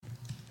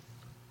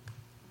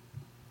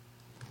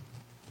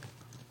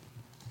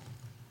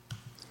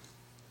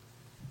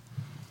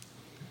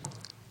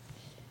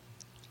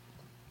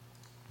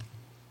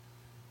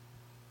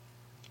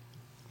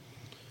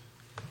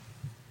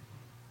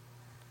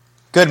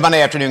Good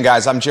Monday afternoon,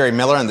 guys. I'm Jerry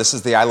Miller, and this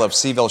is the I Love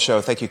CVille show.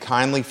 Thank you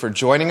kindly for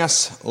joining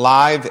us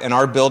live in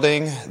our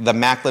building, the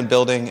Macklin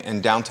Building in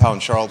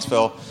downtown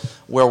Charlottesville,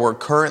 where we're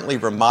currently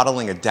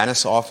remodeling a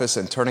dentist's office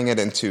and turning it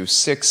into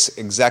 6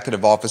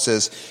 executive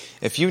offices.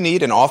 If you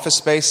need an office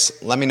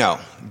space, let me know.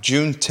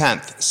 June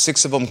 10th,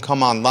 6 of them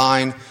come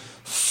online,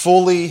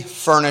 fully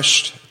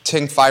furnished,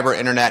 Ting fiber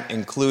internet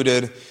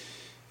included,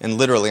 and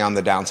literally on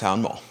the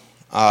downtown mall.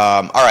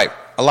 All right,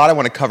 a lot I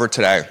want to cover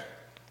today.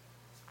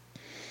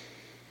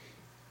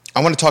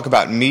 I want to talk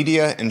about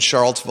media in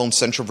Charlottesville and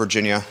Central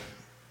Virginia.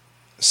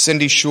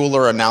 Cindy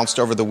Schuler announced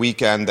over the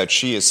weekend that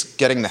she is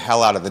getting the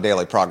hell out of the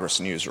Daily Progress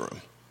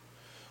newsroom.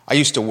 I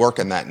used to work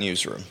in that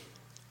newsroom.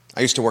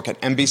 I used to work at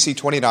NBC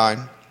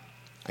 29.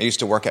 I used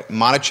to work at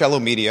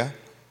Monticello Media.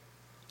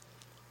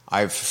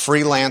 I've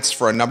freelanced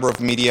for a number of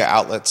media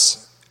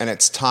outlets, and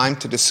it's time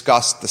to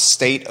discuss the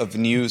state of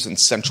news in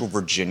Central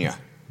Virginia.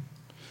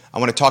 I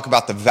want to talk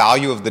about the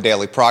value of the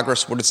Daily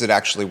Progress. What is it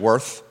actually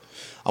worth?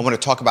 I want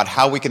to talk about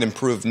how we can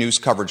improve news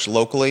coverage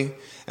locally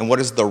and what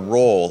is the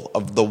role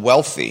of the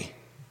wealthy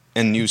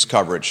in news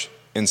coverage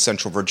in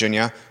Central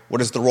Virginia.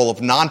 What is the role of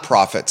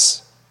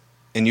nonprofits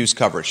in news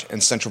coverage in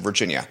Central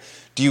Virginia?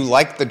 Do you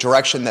like the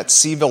direction that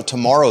CVille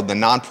Tomorrow, the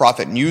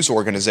nonprofit news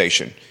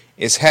organization,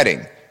 is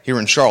heading here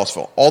in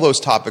Charlottesville? All those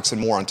topics and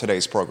more on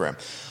today's program.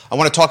 I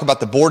want to talk about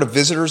the Board of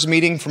Visitors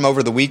meeting from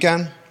over the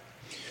weekend.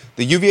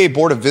 The UVA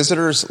Board of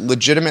Visitors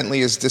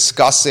legitimately is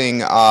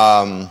discussing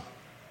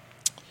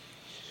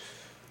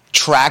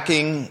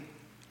tracking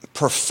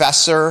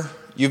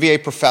UVA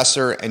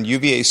professor and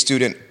UVA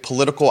student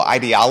political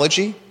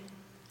ideology,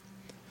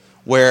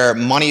 where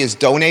money is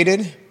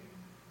donated,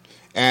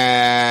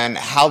 and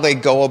how they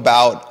go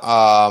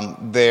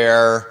about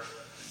their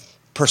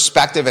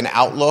perspective and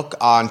outlook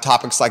on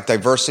topics like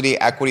diversity,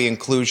 equity,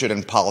 inclusion,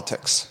 and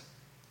politics.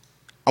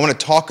 I want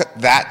to talk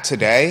that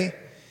today.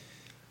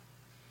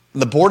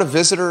 The Board of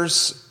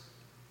Visitors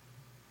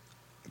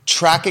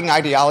tracking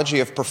ideology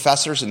of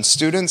professors and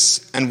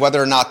students and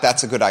whether or not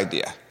that's a good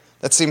idea.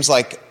 That seems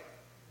like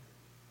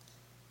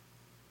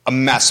a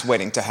mess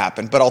waiting to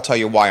happen, but I'll tell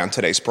you why on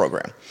today's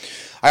program.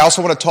 I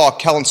also want to talk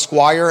Kellen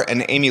Squire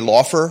and Amy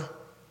Laufer.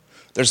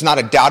 There's not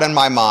a doubt in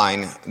my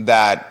mind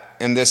that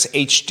in this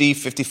HD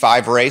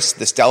 55 race,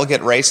 this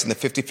delegate race in the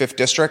 55th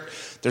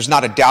district, there's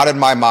not a doubt in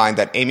my mind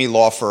that Amy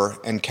Laufer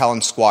and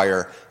Kellen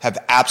Squire have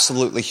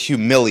absolutely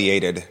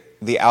humiliated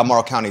the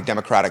Albemarle County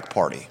Democratic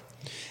Party.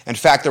 In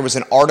fact, there was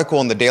an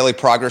article in the Daily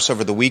Progress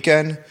over the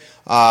weekend.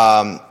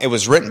 It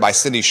was written by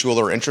Cindy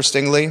Schuler,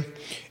 interestingly.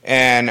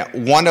 And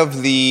one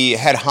of the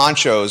head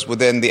honchos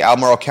within the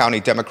Albemarle County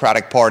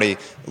Democratic Party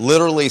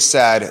literally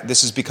said,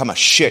 "This has become a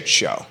shit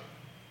show."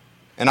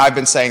 And I've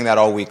been saying that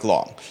all week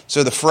long.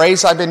 So the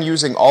phrase I've been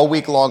using all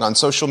week long on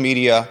social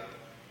media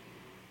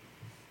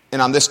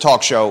and on this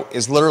talk show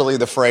is literally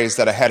the phrase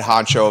that a head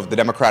honcho of the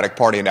Democratic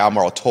Party in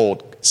Albemarle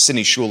told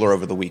Cindy Schuler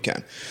over the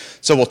weekend.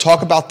 So we'll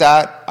talk about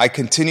that. I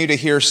continue to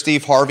hear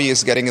Steve Harvey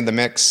is getting in the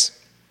mix.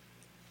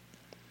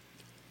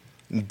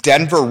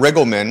 Denver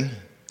Riggleman,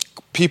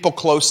 people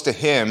close to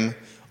him,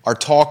 are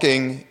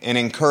talking and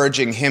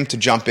encouraging him to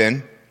jump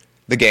in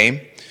the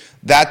game.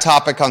 That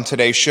topic on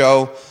today's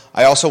show.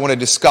 I also want to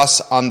discuss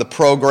on the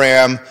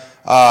program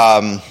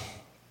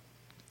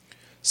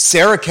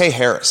Sarah K.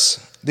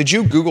 Harris. Did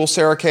you Google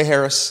Sarah K.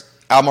 Harris,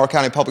 Albemarle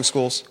County Public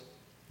Schools?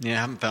 Yeah,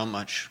 I haven't found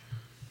much.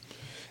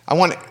 I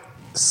want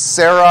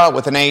Sarah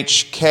with an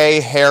H,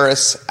 K.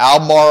 Harris,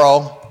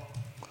 Albemarle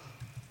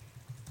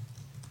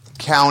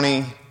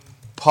County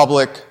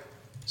Public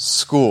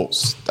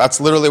Schools. That's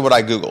literally what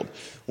I Googled.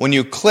 When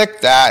you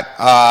click that,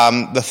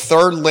 the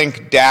third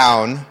link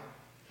down,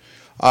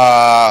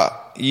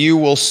 you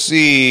will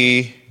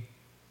see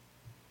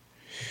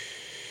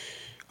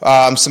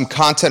some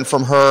content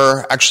from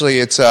her. Actually,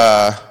 it's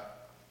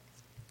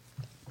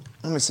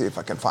let me see if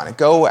I can find it.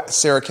 Go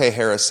Sarah K.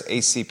 Harris,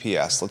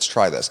 ACPS. Let's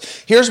try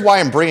this. Here's why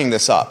I'm bringing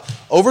this up.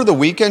 Over the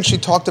weekend, she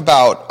talked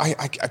about, I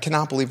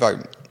cannot believe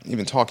I'm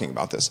even talking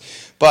about this,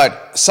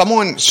 but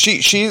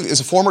she is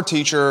a former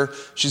teacher.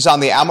 She's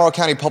on the Albemarle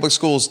County Public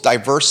Schools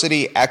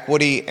Diversity,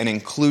 Equity, and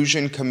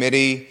Inclusion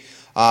Committee.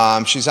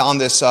 She's on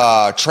this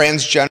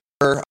transgender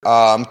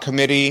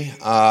committee,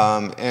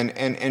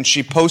 and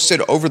she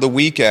posted over the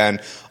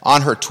weekend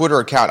on her Twitter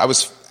account. I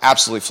was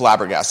absolutely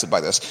flabbergasted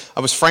by this. I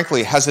was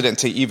frankly hesitant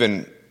to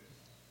even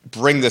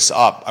bring this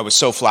up. I was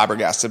so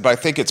flabbergasted, but I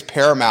think it's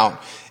paramount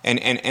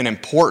and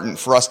important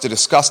for us to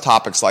discuss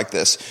topics like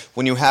this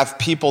when you have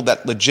people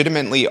that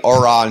legitimately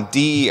are on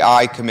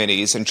DEI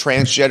committees and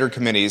transgender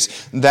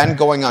committees then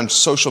going on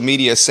social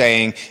media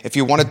saying, if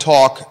you want to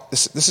talk,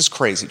 this is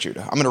crazy,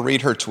 Judah. I'm going to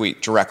read her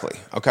tweet directly,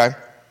 okay?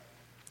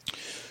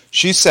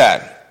 She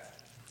said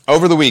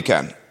over the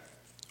weekend,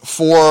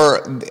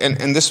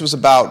 and this was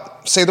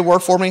about, say the word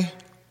for me,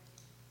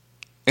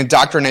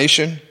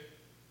 indoctrination.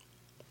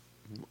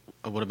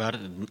 What about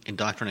it?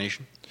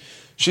 Indoctrination?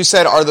 She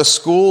said, are the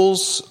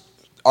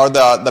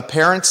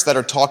parents that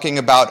are talking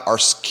about our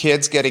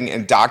kids getting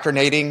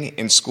indoctrinating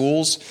in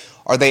schools,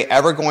 are they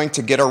ever going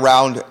to get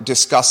around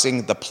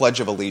discussing the Pledge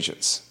of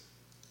Allegiance?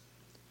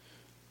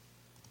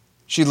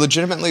 She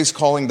legitimately is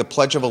calling the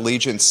Pledge of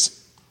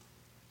Allegiance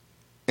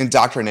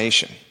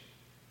indoctrination.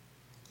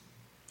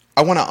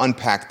 I want to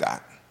unpack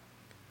that.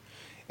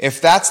 If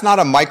that's not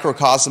a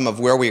microcosm of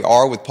where we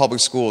are with public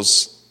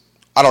schools,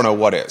 I don't know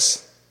what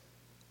is.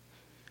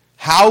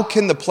 How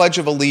can the Pledge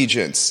of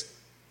Allegiance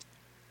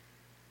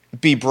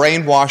be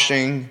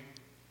brainwashing,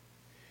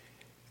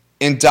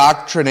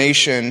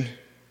 indoctrination?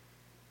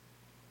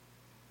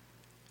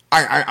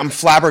 I'm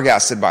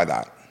flabbergasted by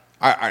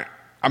that.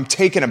 I'm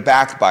taken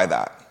aback by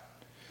that.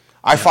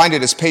 I find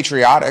it as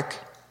patriotic.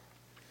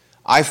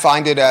 I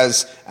find it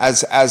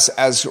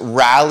as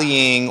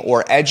rallying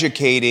or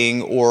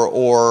educating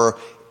or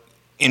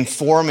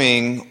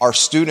informing our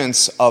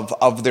students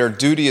of their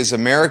duty as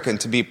American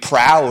to be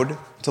proud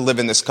to live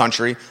in this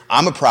country.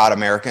 I'm a proud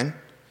American.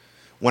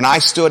 When I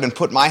stood and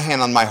put my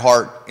hand on my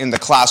heart in the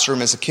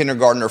classroom as a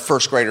kindergartner,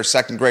 first grader,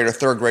 second grader,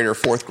 third grader,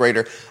 fourth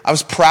grader, I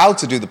was proud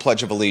to do the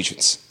Pledge of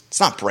Allegiance. It's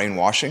not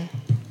brainwashing.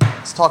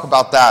 Let's talk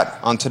about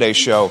that on today's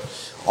show.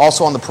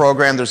 Also on the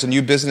program, there's a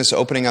new business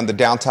opening on the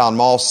downtown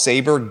mall,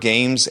 Saber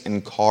Games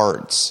and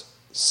Cards.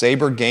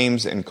 Saber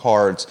Games and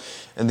Cards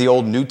in the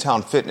old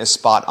Newtown Fitness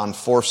spot on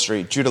 4th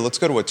Street. Judah, let's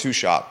go to a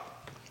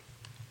two-shop.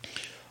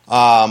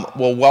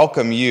 We'll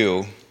welcome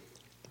you.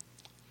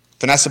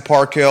 Vanessa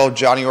Parkhill,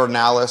 Johnny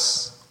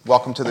Ordinalis,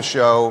 welcome to the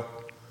show.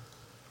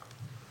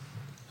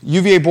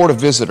 UVA Board of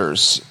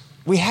Visitors.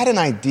 We had an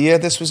idea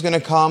this was going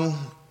to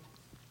come,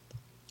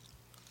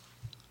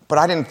 but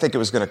I didn't think it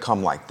was going to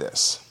come like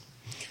this.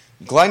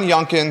 Glenn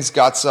Youngkin's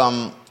got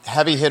some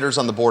heavy hitters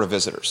on the Board of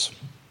Visitors.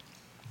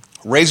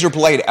 Razor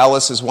Blade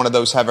Ellis is one of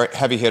those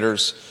heavy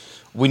hitters.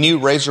 We knew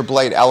Razor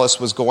Blade Ellis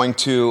was going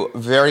to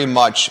very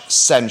much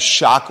send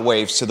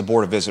shockwaves to the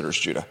Board of Visitors,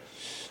 Judah.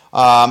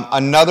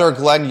 Another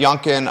Glenn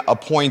Youngkin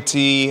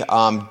appointee,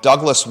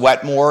 Douglas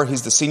Wetmore.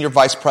 He's the Senior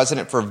Vice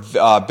President for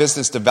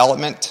Business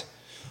Development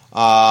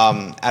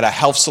at a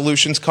health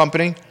solutions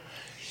company.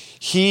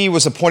 He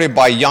was appointed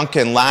by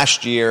Youngkin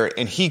last year,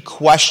 and he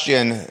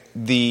questioned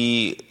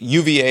the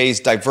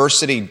UVA's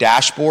diversity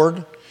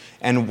dashboard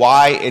and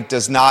why it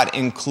does not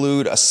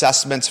include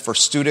assessments for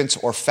students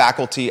or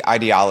faculty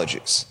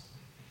ideologies.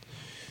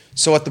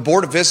 So at the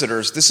Board of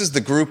Visitors, this is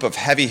the group of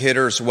heavy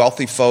hitters,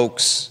 wealthy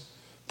folks.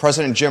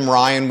 President Jim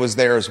Ryan was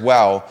there as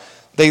well.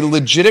 They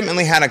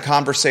legitimately had a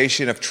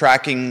conversation of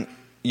tracking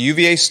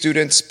UVA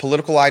students'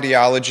 political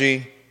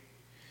ideology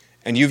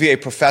and UVA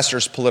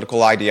professors'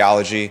 political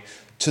ideology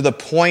to the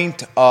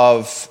point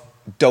of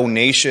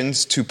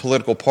donations to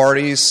political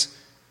parties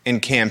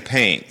and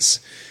campaigns.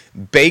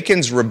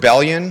 Bacon's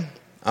Rebellion,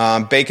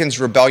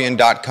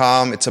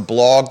 baconsrebellion.com, it's a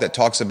blog that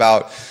talks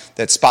about,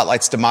 that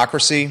spotlights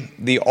democracy.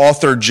 The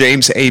author,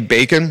 James A.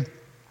 Bacon,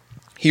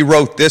 he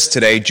wrote this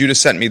today. Judah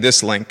sent me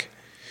this link.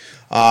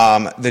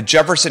 The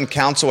Jefferson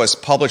Council has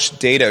published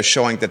data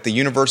showing that the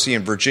University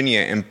of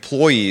Virginia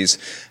employees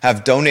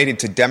have donated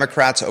to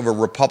Democrats over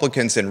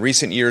Republicans in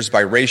recent years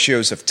by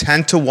ratios of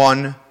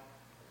 10-1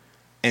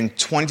 and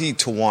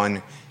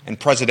 20-1 in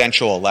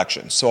presidential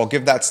elections. So I'll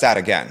give that stat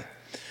again.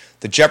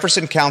 The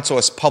Jefferson Council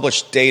has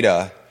published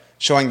data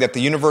showing that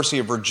the University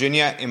of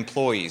Virginia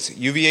employees,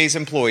 UVA's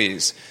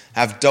employees,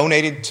 have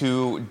donated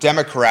to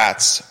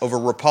Democrats over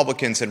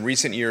Republicans in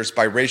recent years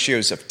by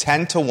ratios of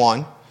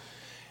 10-1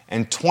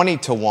 and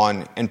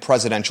 20-1 in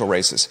presidential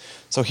races.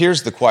 So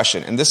here's the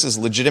question, and this is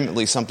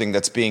legitimately something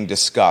that's being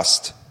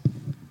discussed.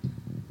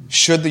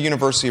 Should the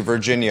University of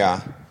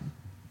Virginia,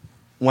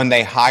 when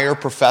they hire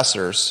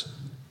professors,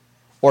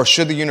 or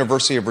should the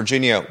University of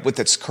Virginia, with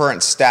its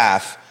current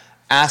staff,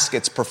 ask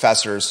its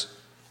professors,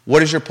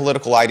 what is your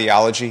political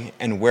ideology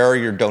and where are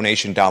your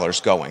donation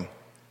dollars going?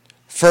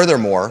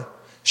 Furthermore,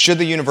 should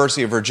the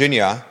University of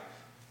Virginia,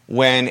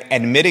 when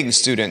admitting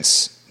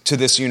students to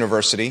this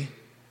university,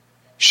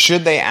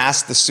 should they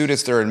ask the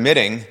students they're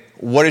admitting,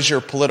 what is your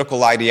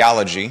political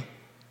ideology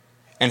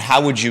and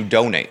how would you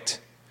donate?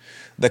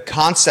 The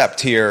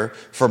concept here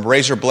from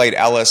Razor Blade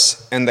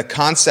Ellis and the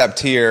concept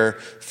here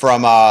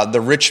from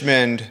the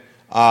Richmond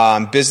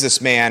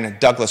businessman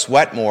Douglas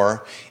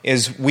Wetmore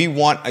is we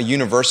want a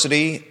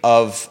university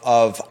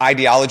of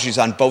ideologies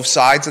on both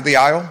sides of the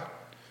aisle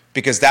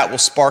because that will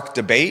spark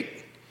debate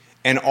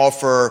and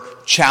offer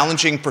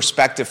challenging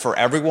perspective for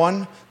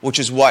everyone, which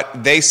is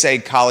what they say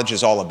college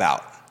is all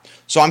about.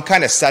 So I'm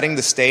kind of setting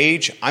the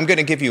stage. I'm going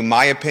to give you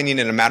my opinion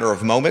in a matter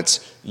of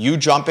moments. You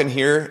jump in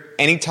here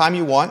anytime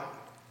you want,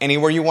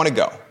 anywhere you want to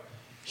go.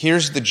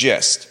 Here's the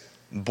gist.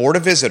 Board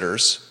of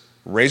Visitors,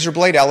 Razor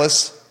Blade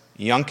Ellis,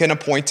 Youngkin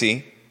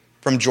appointee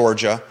from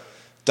Georgia,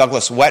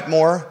 Douglas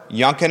Wetmore,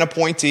 Youngkin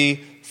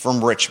appointee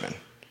from Richmond.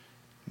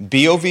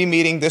 BOV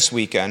meeting this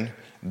weekend,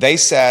 they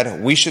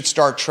said we should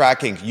start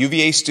tracking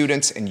UVA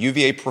students and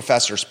UVA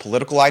professors'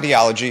 political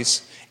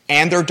ideologies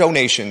and their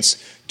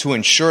donations to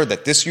ensure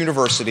that this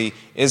university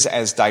is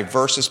as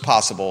diverse as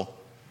possible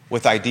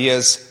with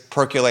ideas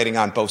percolating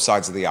on both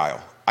sides of the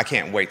aisle. I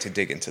can't wait to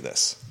dig into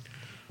this.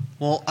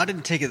 Well, I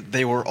didn't take it that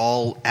they were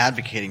all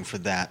advocating for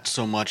that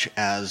so much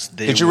as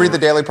they Did you read the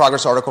Daily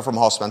Progress article from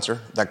Hall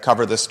Spencer that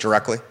covered this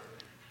directly?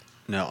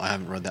 No, I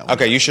haven't read that one.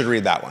 Okay, you should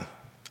read that one.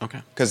 Okay.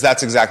 Because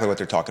that's exactly what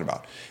they're talking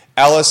about.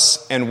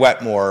 Ellis and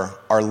Wetmore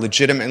are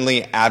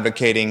legitimately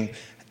advocating.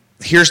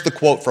 Here's the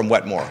quote from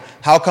Wetmore.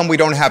 How come we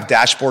don't have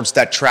dashboards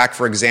that track,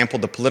 for example,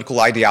 the political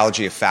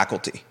ideology of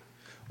faculty?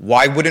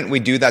 Why wouldn't we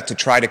do that to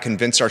try to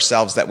convince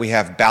ourselves that we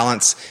have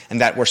balance and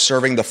that we're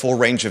serving the full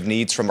range of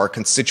needs from our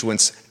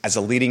constituents as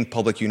a leading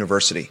public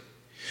university?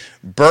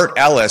 Bert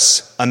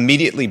Ellis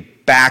immediately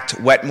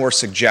backed Wetmore's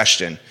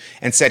suggestion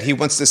and said he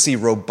wants to see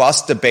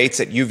robust debates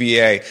at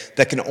UVA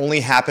that can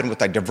only happen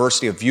with a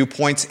diversity of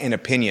viewpoints and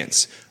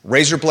opinions.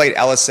 Razorblade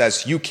Ellis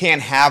says, you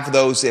can't have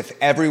those if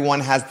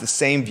everyone has the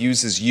same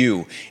views as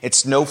you.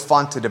 It's no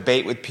fun to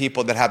debate with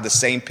people that have the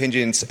same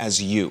opinions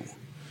as you.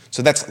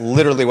 So that's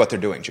literally what they're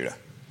doing, Judah.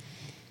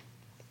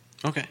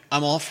 Okay,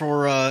 I'm all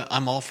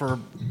for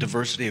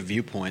diversity of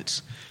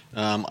viewpoints.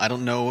 I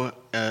don't know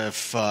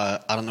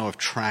if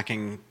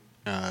tracking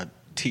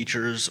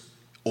teachers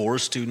or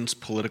students'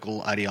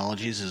 political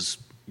ideologies is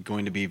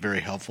going to be very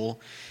helpful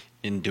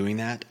in doing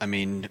that. I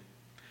mean,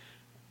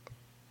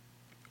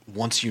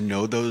 once you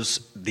know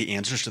the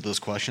answers to those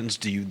questions,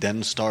 do you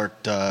then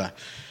start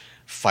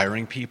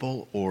firing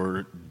people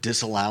or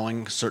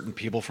disallowing certain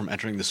people from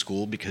entering the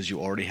school because you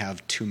already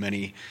have too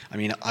many? I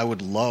mean, I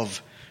would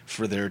love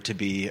for there to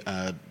be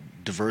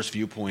diverse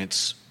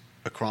viewpoints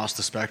across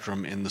the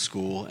spectrum in the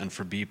school, and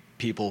for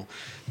people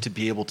to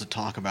be able to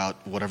talk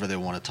about whatever they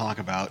want to talk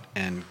about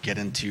and get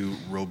into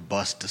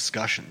robust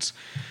discussions.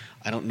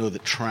 I don't know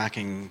that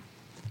tracking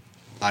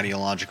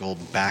ideological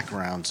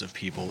backgrounds of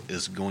people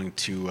is going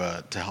to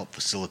help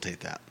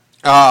facilitate that.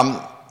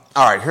 All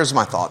right, here's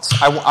my thoughts.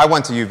 I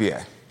went to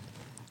UVA.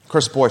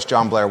 Chris Boyce,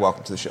 John Blair,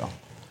 welcome to the show.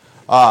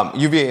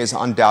 UVA is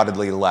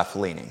undoubtedly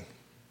left-leaning.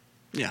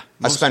 Yeah.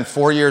 I spent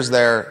 4 years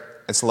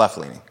there. It's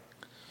left-leaning.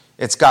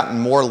 It's gotten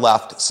more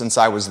left since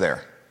I was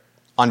there,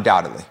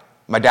 undoubtedly.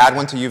 My dad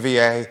went to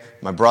UVA.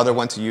 My brother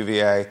went to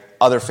UVA.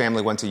 Other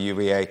family went to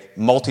UVA.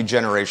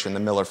 Multi-generation, the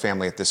Miller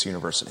family at this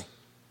university.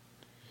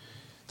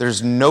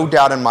 There's no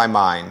doubt in my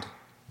mind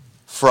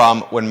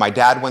from when my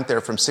dad went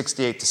there from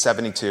 68 to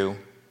 72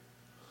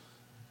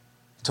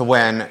 to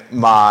when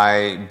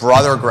my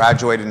brother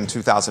graduated in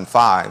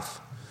 2005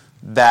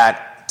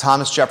 that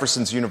Thomas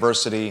Jefferson's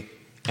University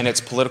and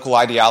its political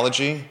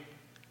ideology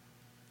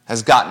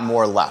has gotten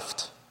more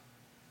left.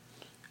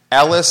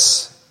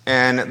 Ellis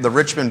and the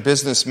Richmond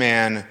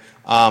businessman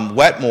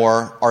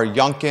Wetmore are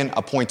Youngkin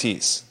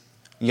appointees.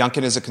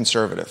 Youngkin is a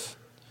conservative.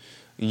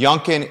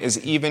 Youngkin is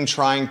even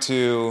trying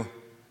to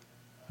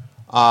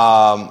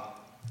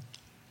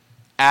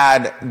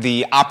add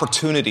the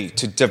opportunity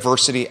to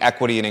diversity,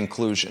 equity, and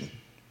inclusion.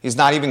 He's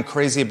not even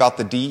crazy about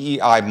the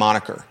DEI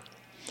moniker.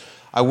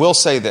 I will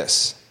say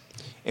this.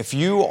 If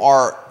you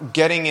are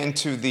getting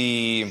into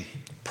the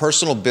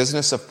personal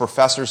business of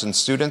professors and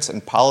students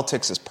and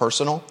politics is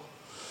personal,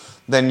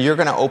 then you're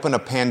going to open a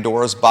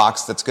Pandora's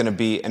box that's going to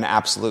be an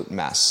absolute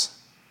mess.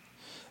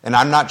 And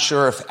I'm not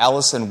sure if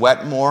Ellis and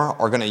Wetmore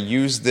are going to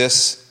use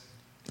this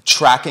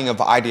tracking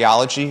of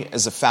ideology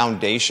as a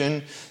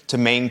foundation to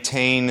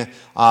maintain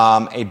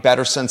a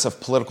better sense of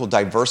political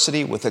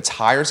diversity with its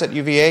hires at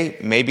UVA.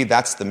 Maybe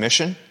that's the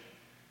mission.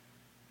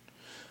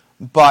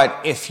 But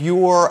if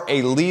you're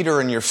a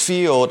leader in your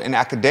field in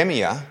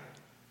academia,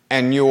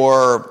 and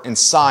you're in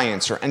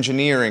science or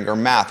engineering or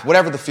math,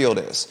 whatever the field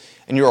is,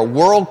 and you're a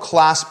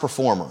world-class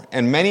performer,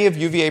 and many of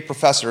UVA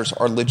professors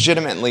are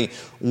legitimately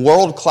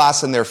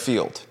world-class in their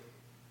field,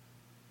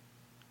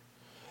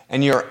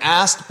 and you're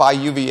asked by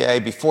UVA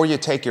before you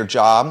take your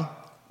job,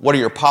 what are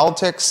your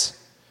politics,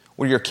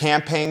 where your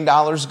campaign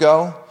dollars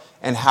go,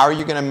 and how are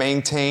you going to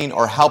maintain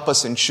or help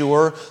us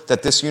ensure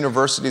that this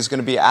university is going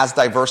to be as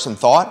diverse in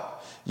thought,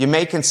 you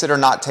may consider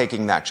not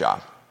taking that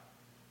job.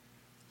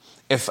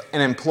 If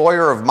an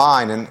employer of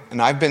mine,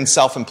 and I've been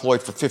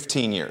self-employed for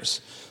 15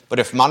 years, but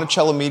if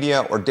Monticello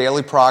Media or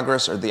Daily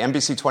Progress or the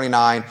NBC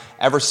 29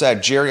 ever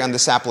said, Jerry, on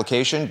this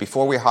application,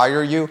 before we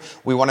hire you,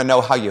 we want to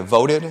know how you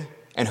voted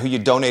and who you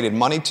donated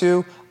money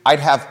to, I'd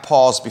have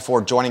pause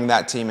before joining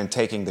that team and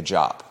taking the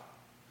job.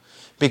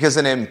 Because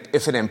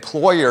if an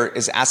employer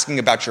is asking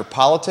about your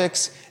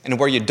politics and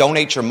where you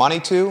donate your money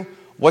to,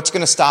 what's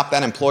going to stop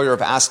that employer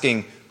of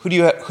asking, who do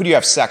you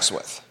have sex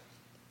with?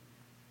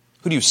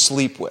 Who do you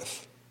sleep with?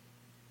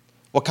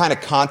 What kind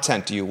of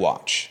content do you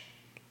watch?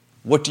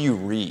 What do you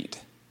read?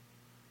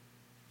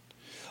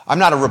 I'm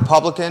not a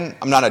Republican.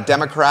 I'm not a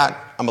Democrat.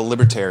 I'm a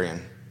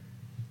libertarian.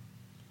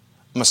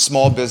 I'm a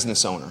small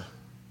business owner.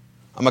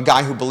 I'm a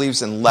guy who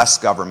believes in less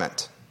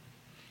government.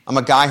 I'm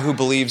a guy who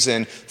believes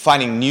in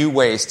finding new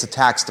ways to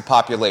tax the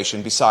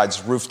population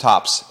besides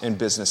rooftops and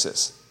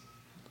businesses.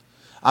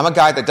 I'm a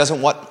guy that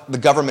doesn't want the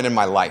government in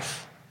my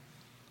life.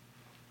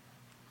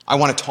 I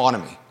want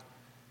autonomy.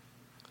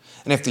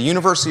 And if the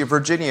University of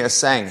Virginia is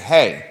saying,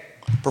 hey,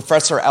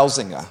 Professor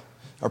Elzinga,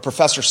 or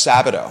Professor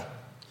Sabato,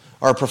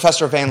 or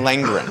Professor Van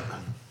Langren,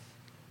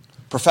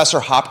 Professor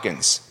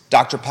Hopkins,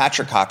 Dr.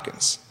 Patrick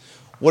Hopkins,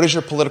 what is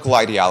your political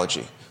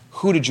ideology?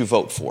 Who did you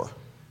vote for?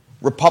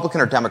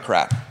 Republican or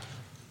Democrat?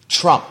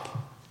 Trump,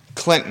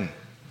 Clinton,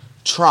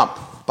 Trump,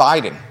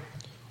 Biden.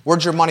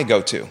 Where'd your money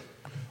go to?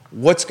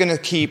 what's going to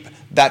keep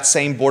that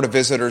same board of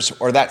visitors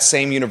or that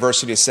same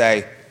university to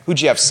say, who'd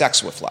you have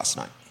sex with last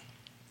night?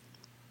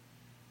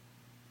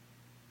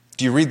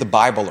 Do you read the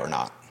Bible or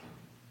not?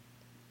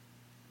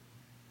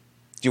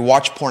 Do you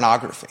watch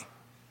pornography?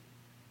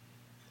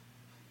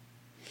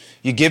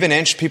 You give an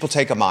inch, people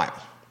take a mile.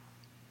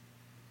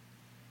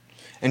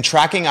 And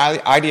tracking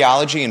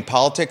ideology in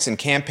politics and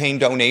campaign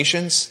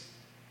donations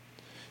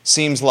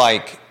seems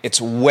like it's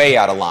way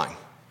out of line.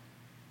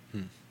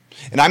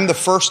 And I'm the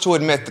first to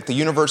admit that the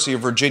University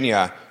of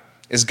Virginia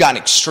has gotten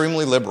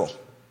extremely liberal.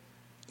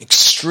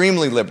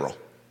 Extremely liberal.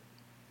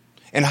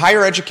 And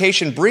higher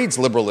education breeds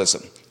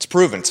liberalism. It's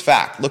proven, it's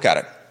fact. Look at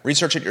it.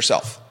 Research it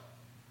yourself.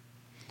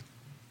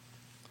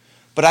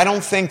 But I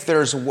think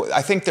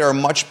there are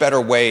much better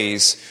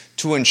ways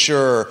to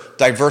ensure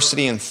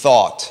diversity in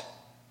thought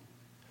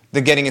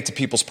than getting into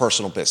people's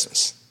personal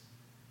business.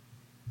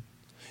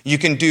 You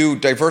can do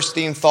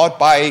diversity in thought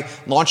by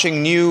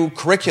launching new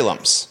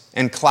curriculums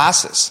and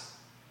classes.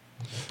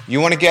 You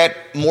want to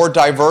get more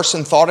diverse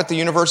in thought at the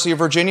University of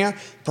Virginia?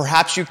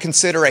 Perhaps you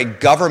consider a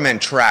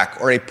government track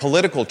or a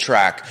political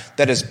track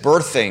that is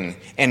birthing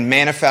and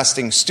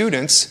manifesting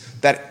students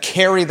that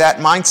carry that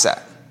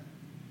mindset.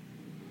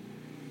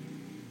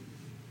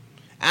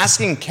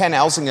 Asking Ken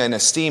Elzinga, an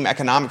esteemed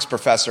economics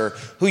professor,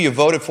 who you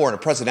voted for in a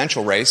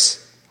presidential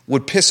race,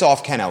 would piss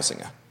off Ken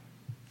Elzinga.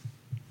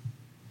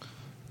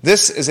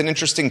 This is an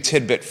interesting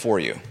tidbit for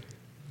you.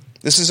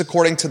 This is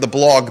according to the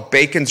blog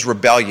Bacon's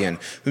Rebellion,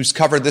 who's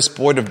covered this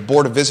board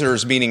of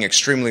visitors meeting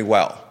extremely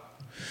well.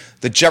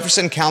 The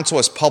Jefferson Council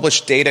has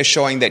published data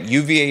showing that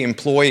UVA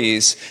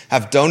employees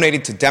have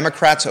donated to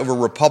Democrats over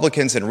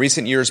Republicans in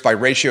recent years by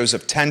ratios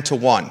of 10 to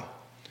 1,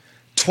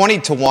 20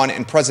 to 1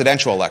 in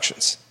presidential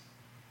elections.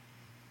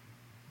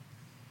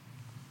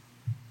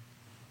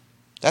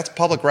 That's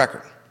public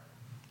record.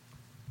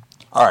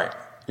 All right,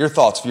 your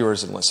thoughts,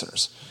 viewers and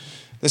listeners.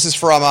 This is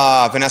from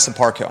Vanessa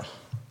Parkhill.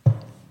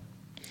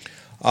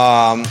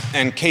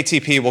 And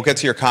KTP, we'll get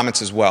to your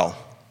comments as well.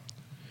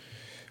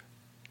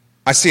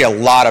 I see a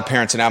lot of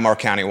parents in Albemarle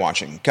County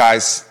watching.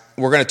 Guys,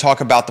 we're going to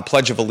talk about the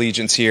Pledge of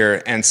Allegiance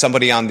here, and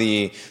somebody on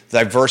the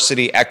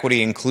Diversity,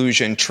 Equity,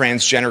 Inclusion,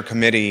 Transgender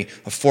Committee,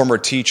 a former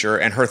teacher,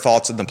 and her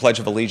thoughts on the Pledge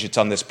of Allegiance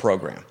on this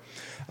program.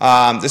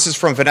 This is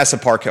from Vanessa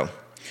Parkhill.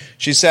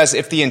 She says,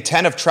 if the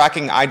intent of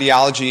tracking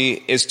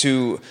ideology is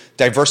to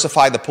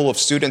diversify the pool of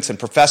students and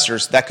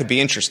professors, that could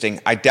be interesting.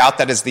 I doubt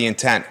that is the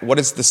intent. What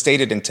is the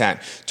stated intent?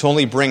 To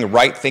only bring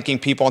right-thinking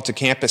people onto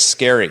campus?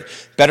 Scary.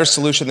 Better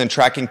solution than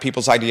tracking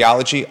people's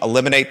ideology?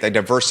 Eliminate the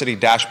diversity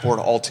dashboard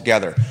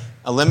altogether.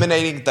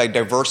 Eliminating the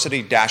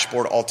diversity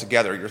dashboard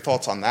altogether. Your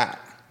thoughts on that?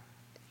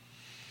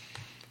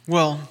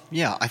 Well,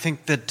 yeah, I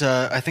think that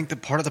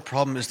part of the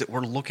problem is that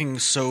we're looking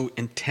so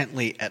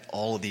intently at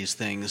all of these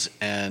things,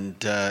 and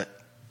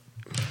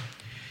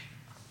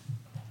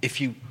if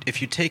you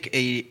take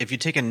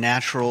a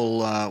natural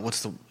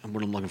what's the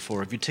word I'm looking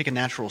for? If you take a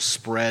natural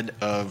spread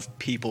of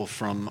people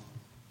from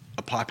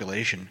a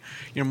population,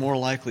 you're more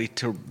likely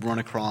to run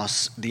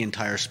across the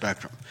entire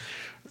spectrum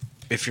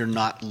if you're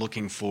not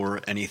looking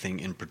for anything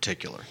in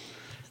particular.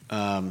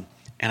 And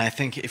I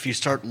think if you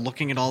start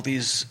looking at all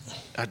these,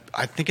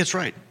 I think it's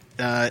right.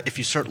 If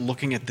you start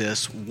looking at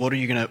this,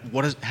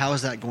 how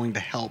is that going to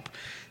help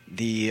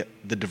the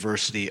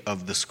diversity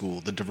of the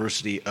school, the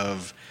diversity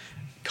of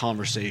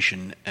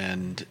conversation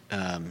and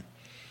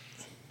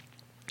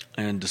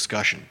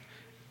discussion?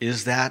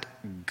 Is that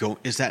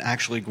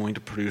actually going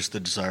to produce the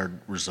desired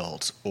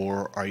results,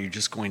 or are you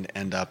just going to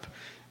end up,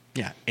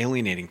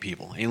 alienating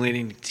people,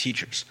 alienating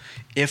teachers?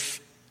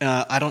 The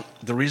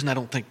reason I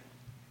don't think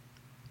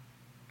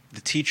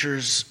the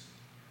teachers'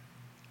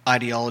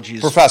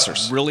 ideologies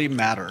professors really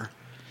matter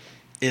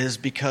is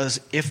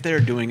because if they're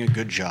doing a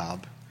good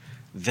job,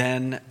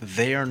 then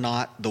they are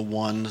not the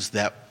ones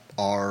that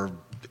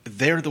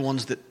they're the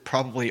ones that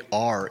probably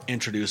are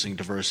introducing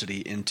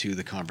diversity into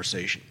the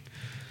conversation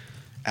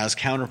as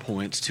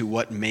counterpoints to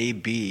what may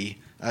be.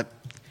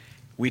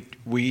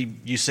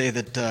 You say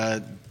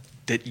that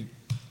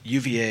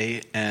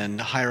UVA and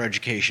higher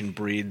education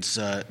breeds.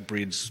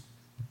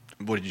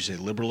 What did you say?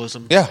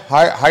 Liberalism? Yeah,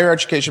 higher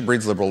education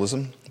breeds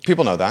liberalism.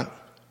 People know that.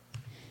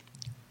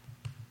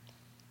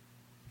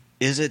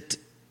 Is it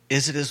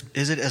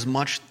as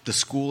much the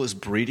school is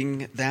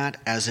breeding that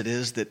as it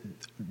is that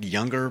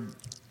younger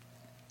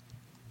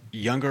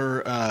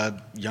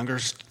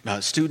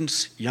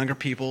students, younger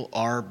people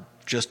are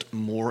just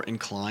more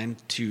inclined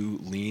to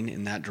lean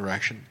in that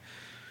direction?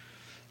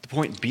 The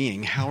point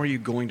being, how are you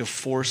going to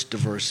force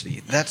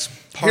diversity? That's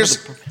part of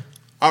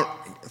the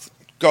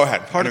go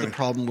ahead. Part of the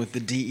problem with the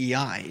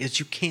DEI is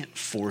you can't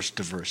force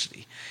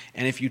diversity.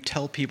 And if you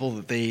tell people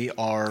that they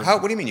are...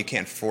 What do you mean you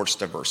can't force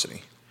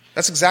diversity?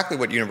 That's exactly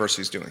what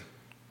university is doing.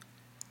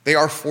 They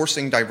are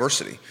forcing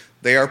diversity.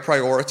 They are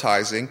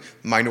prioritizing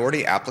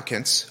minority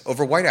applicants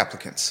over white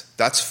applicants.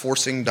 That's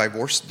forcing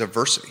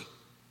diversity.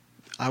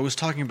 I was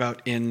talking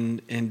about in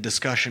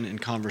discussion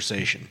and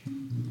conversation.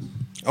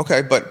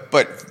 Okay, but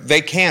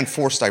they can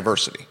force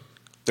diversity.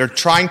 They're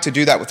trying to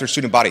do that with their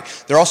student body.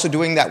 They're also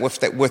doing that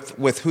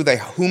with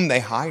whom they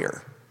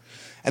hire.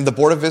 And the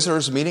Board of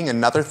Visitors meeting,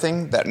 another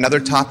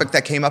topic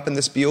that came up in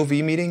this BOV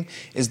meeting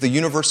is the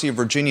University of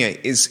Virginia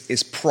is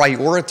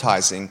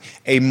prioritizing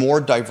a more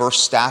diverse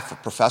staff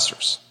of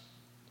professors.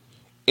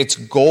 Its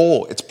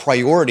goal, its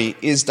priority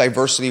is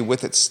diversity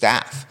with its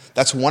staff.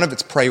 That's one of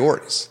its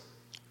priorities.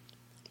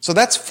 So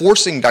that's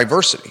forcing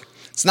diversity.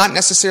 It's not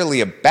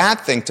necessarily a bad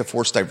thing to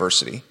force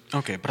diversity.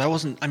 Okay, but I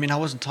wasn't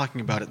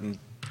talking about it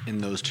in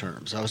those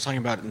terms. I was talking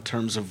about it in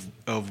terms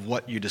of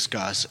what you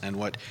discuss and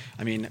what,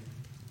 I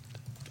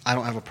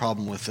don't have a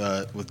problem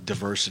with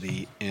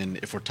diversity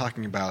if we're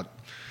talking about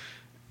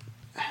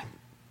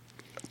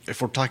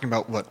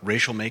what,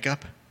 racial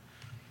makeup?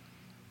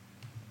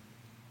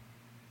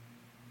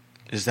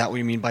 Is that what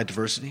you mean by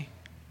diversity?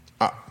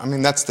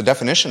 That's the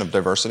definition of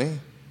diversity,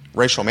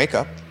 racial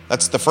makeup.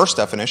 That's the first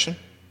definition.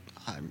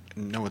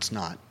 No, it's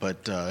not.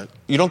 But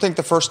you don't think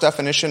the first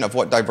definition of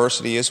what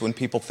diversity is when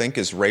people think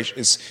is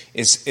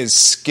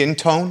skin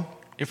tone?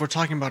 If we're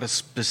talking about a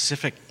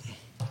specific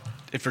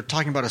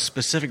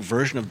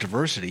version of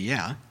diversity,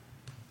 yeah.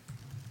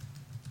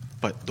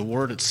 But the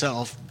word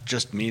itself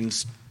just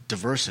means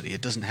diversity.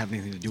 It doesn't have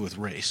anything to do with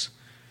race.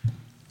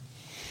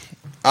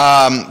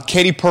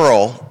 Katie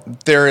Pearl,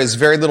 there is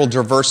very little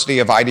diversity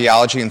of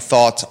ideology and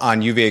thought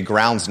on UVA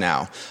grounds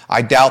now.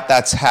 I doubt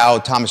that's how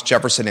Thomas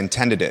Jefferson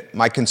intended it.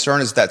 My concern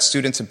is that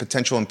students and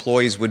potential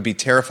employees would be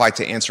terrified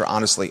to answer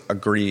honestly,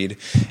 agreed,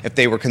 if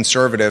they were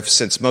conservative,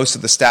 since most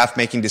of the staff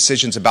making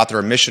decisions about their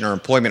admission or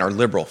employment are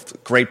liberal.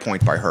 Great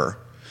point by her.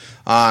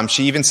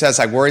 She even says,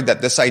 I worried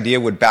that this idea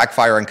would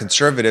backfire on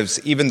conservatives,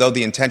 even though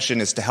the intention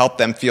is to help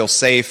them feel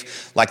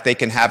safe, like they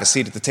can have a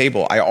seat at the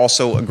table. I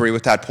also agree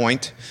with that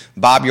point.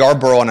 Bob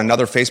Yarborough on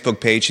another Facebook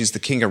page, he's the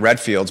king of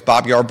Redfields.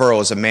 Bob Yarborough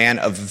is a man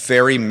of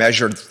very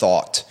measured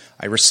thought.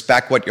 I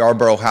respect what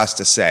Yarborough has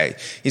to say.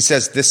 He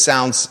says, this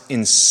sounds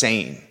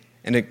insane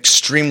and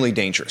extremely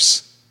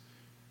dangerous.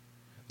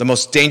 The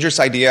most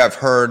dangerous idea I've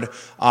heard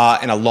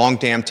in a long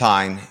damn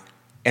time,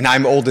 and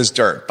I'm old as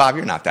dirt. Bob,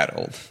 you're not that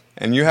old.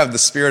 And you have the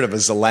spirit of a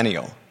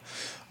zillennial.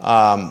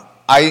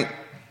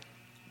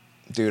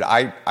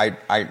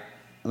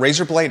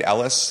 Razorblade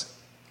Ellis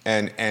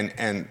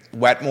and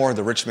Wetmore,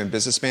 the Richmond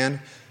businessman,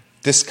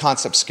 this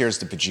concept scares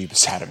the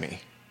bejeebus out of me.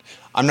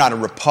 I'm not a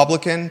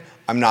Republican.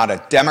 I'm not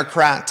a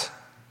Democrat.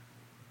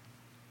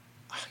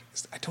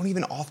 I don't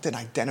even often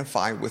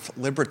identify with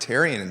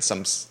libertarian in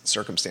some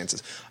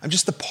circumstances. I'm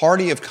just the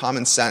party of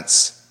common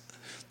sense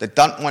that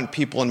don't want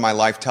people in my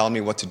life telling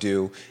me what to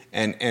do.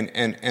 And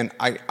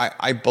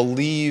I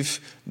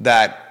believe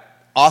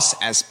that us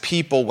as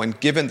people, when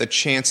given the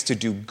chance to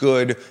do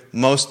good,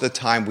 most of the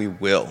time we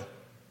will.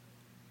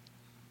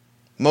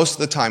 Most of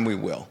the time we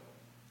will.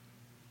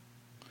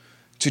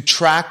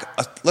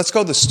 Let's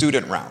go the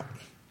student route.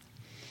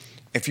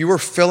 If you were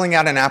filling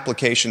out an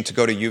application to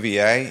go to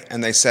UVA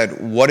and they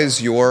said, what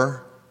is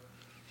your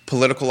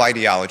political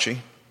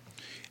ideology?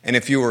 And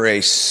if you were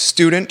a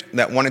student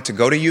that wanted to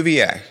go to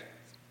UVA,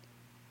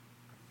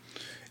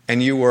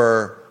 and you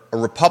were a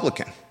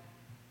Republican,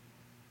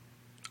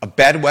 a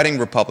bedwetting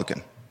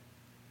Republican,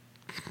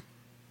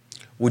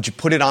 would you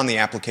put it on the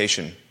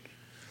application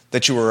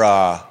that you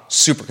were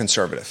super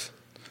conservative?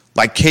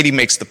 Like Katie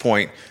makes the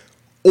point.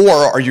 Or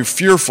are you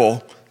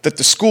fearful that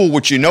the school,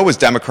 which you know is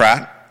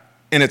Democrat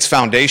in its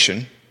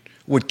foundation,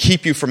 would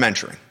keep you from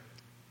entering?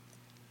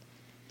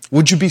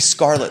 Would you be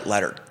scarlet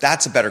lettered?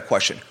 That's a better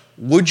question.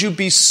 Would you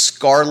be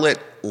scarlet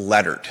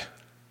lettered?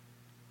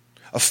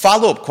 A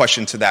follow-up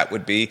question to that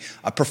would be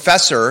a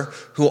professor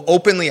who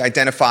openly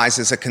identifies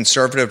as a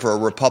conservative or a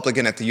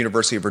Republican at the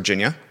University of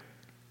Virginia,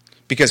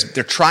 because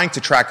they're trying to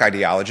track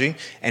ideology,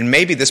 and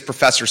maybe this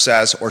professor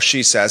says or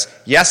she says,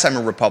 yes, I'm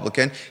a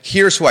Republican,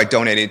 here's who I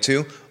donated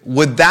to.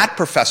 Would that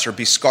professor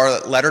be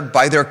scarlet lettered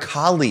by their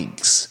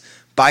colleagues,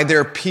 by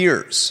their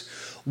peers?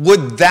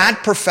 Would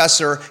that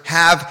professor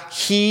have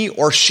he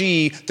or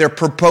she, their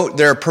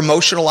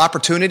promotional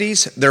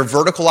opportunities, their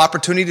vertical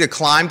opportunity to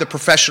climb the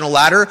professional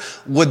ladder,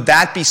 would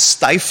that be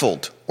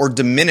stifled or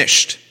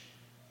diminished?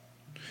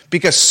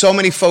 Because so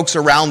many folks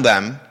around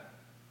them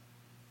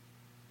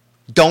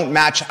don't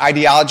match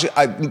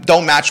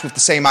with the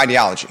same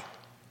ideology.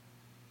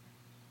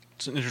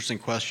 It's an interesting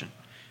question.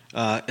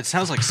 It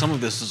sounds like some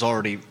of this is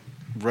already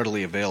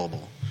readily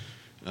available.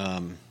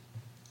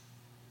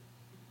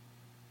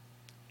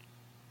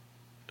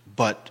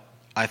 But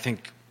I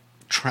think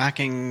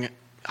tracking,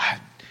 I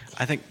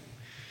think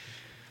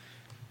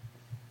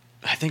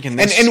in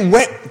this...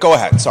 go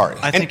ahead, sorry.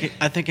 I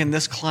think in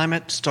this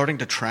climate, starting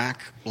to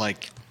track,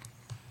 like,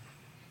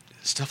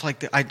 stuff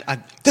like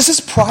that, this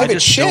is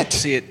private shit.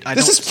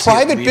 This is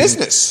private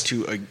business.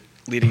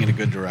 Leading in a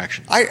good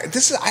direction.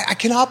 I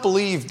cannot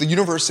believe the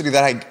university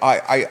that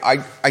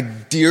I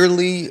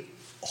dearly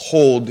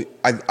hold,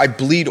 I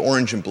bleed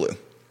orange and blue.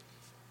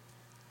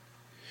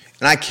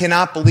 And I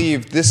cannot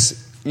believe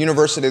this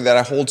university that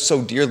I hold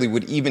so dearly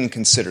would even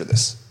consider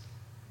this.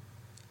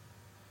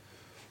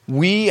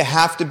 We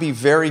have to be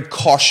very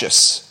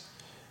cautious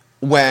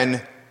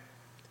when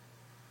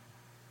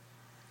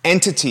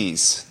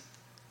entities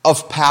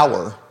of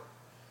power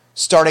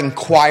start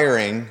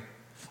inquiring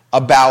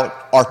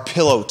about our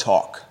pillow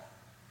talk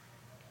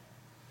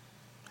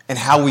and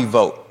how we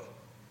vote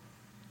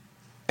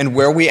and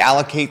where we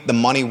allocate the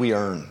money we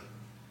earn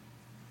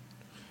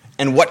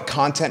and what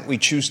content we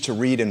choose to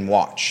read and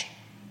watch.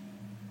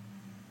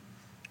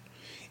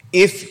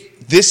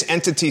 If this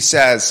entity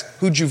says,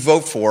 who'd you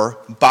vote for,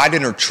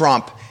 Biden or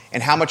Trump,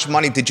 and how much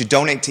money did you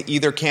donate to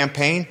either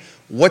campaign,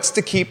 what's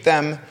to keep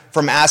them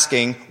from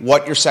asking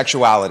what your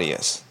sexuality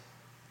is?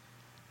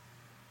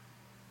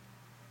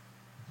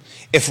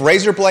 If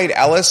Razorblade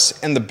Ellis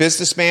and the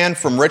businessman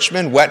from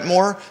Richmond,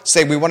 Wetmore,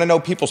 say we want to know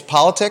people's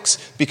politics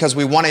because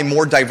we want a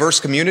more diverse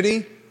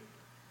community,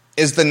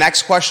 is the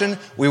next question,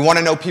 we want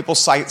to know people's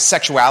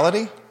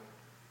sexuality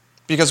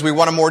because we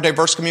want a more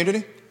diverse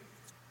community?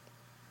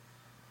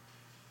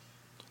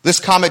 This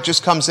comment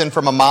just comes in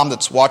from a mom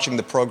that's watching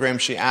the program.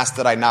 She asked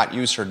that I not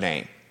use her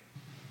name.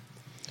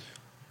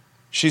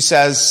 She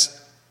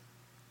says,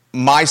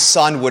 my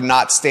son would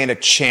not stand a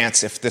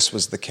chance if this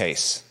was the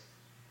case.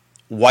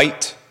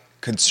 White,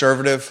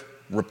 conservative,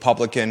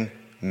 Republican,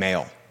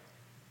 male.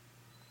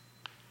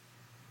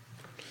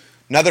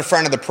 Another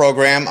friend of the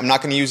program, I'm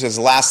not going to use his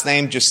last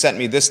name, just sent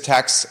me this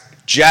text.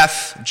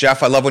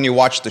 Jeff, I love when you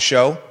watch the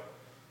show.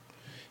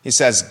 He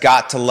says,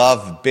 got to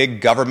love big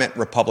government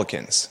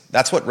Republicans.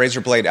 That's what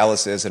Razorblade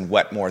Ellis is and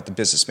Wetmore, the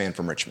businessman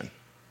from Richmond.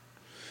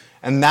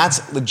 And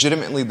that's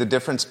legitimately the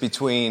difference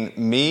between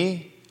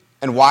me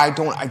and why I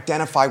don't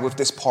identify with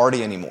this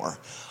party anymore.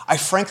 I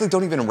frankly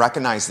don't even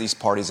recognize these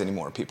parties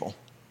anymore, people.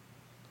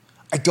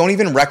 I don't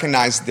even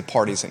recognize the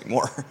parties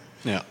anymore.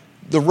 Yeah.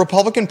 The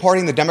Republican Party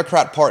and the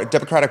Democratic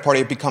Party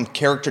have become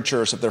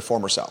caricatures of their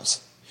former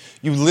selves.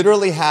 You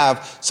literally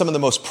have some of the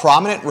most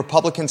prominent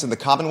Republicans in the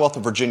Commonwealth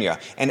of Virginia,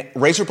 and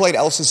Razorblade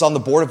Ellis is on the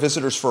Board of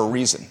Visitors for a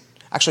reason.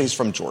 Actually, he's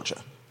from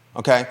Georgia,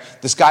 okay?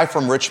 This guy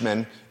from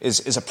Richmond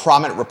is a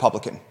prominent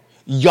Republican.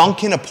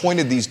 Youngkin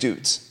appointed these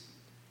dudes.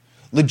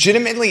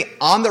 Legitimately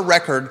on the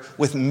record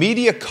with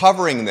media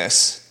covering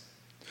this,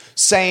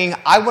 saying,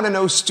 I want to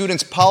know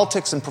students'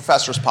 politics and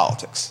professors'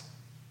 politics.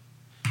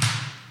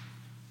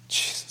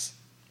 Jesus.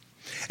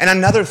 And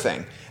another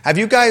thing, have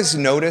you guys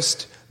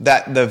noticed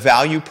that the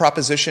value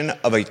proposition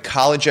of a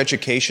college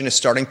education is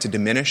starting to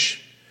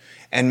diminish?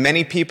 And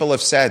many people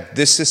have said,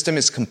 this system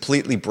is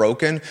completely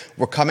broken.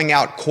 We're coming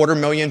out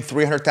 $250,000,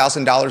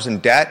 $300,000 in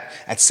debt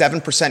at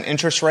 7%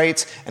 interest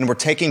rates, and we're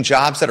taking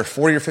jobs that are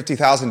 $40,000 or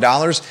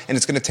 $50,000, and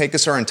it's going to take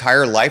us our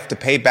entire life to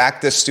pay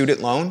back this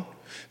student loan.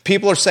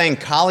 People are saying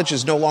college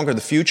is no longer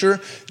the future.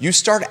 You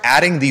start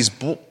adding these...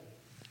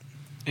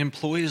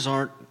 Employees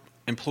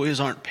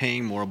aren't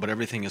paying more, but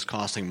everything is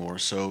costing more.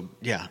 So,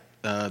 yeah,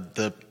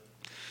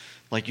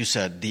 like you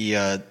said,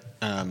 the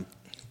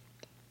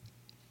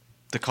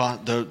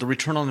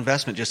return on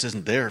investment just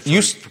isn't there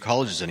for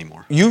colleges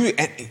anymore.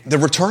 The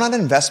return on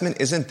investment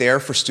isn't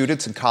there for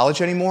students in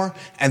college anymore,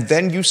 and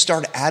then you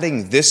start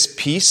adding this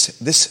piece,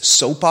 this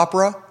soap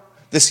opera,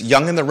 this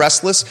Young and the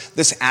Restless,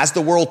 this As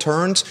the World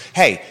Turns.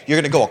 Hey, you're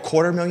going to go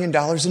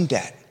 $250,000 in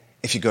debt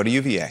if you go to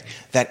UVA.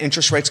 That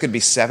interest rate's going to be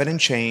 7 and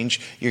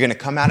change. You're going to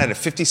come out at a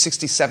 $50,000,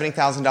 $60,000,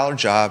 $70,000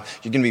 job.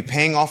 You're going to be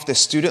paying off this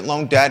student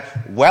loan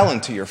debt well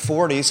into your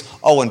 40s.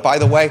 Oh, and by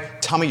the way,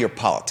 tell me your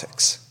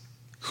politics.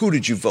 Who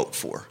did you vote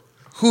for?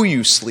 Who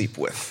you sleep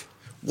with?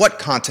 What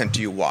content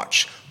do you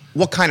watch?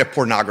 What kind of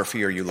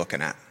pornography are you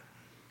looking at?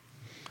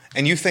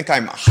 And you think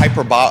I'm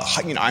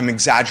I'm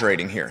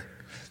exaggerating here.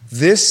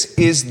 This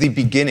is the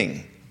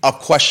beginning of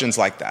questions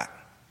like that.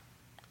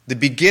 The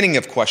beginning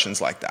of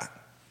questions like that.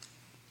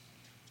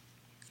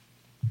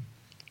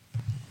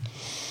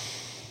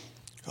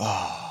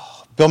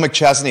 Oh, Bill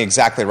McChesney,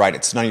 exactly right.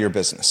 It's none of your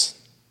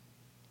business.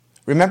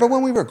 Remember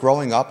when we were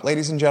growing up,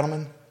 ladies and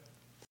gentlemen?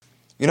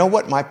 You know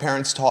what my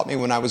parents taught me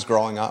when I was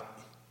growing up?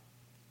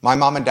 My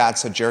mom and dad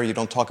said, Jerry, you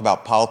don't talk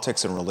about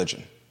politics and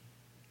religion.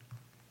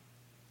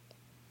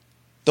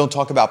 Don't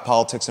talk about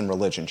politics and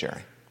religion,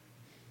 Jerry.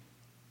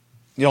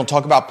 You don't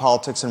talk about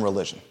politics and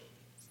religion.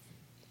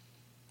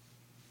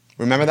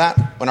 Remember that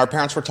when our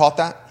parents were taught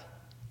that?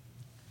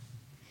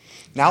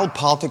 Now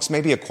politics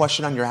may be a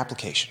question on your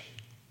application.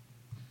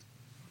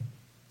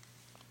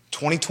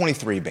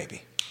 2023,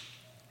 baby.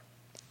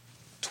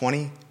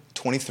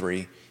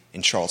 2023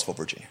 in Charlottesville,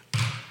 Virginia.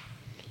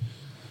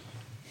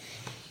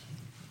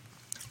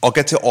 I'll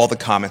get to all the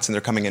comments, and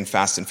they're coming in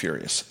fast and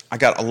furious. I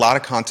got a lot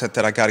of content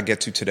that I got to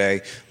get to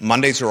today.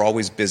 Mondays are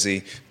always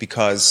busy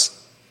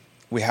because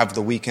we have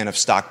the weekend of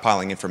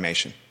stockpiling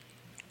information.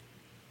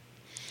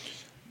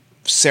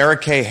 Sarah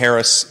K.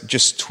 Harris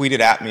just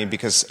tweeted at me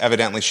because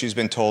evidently she's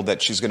been told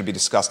that she's going to be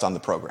discussed on the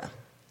program.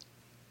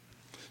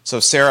 So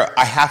Sarah,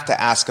 I have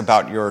to ask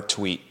about your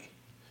tweet.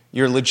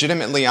 You're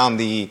legitimately on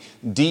the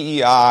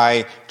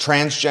DEI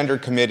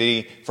Transgender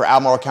Committee for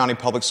Albemarle County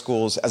Public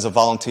Schools as a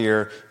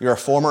volunteer. You're a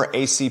former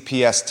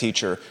ACPS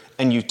teacher,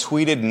 and you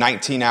tweeted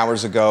 19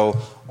 hours ago,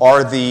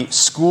 are the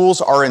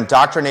schools are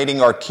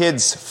indoctrinating our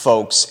kids,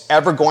 folks,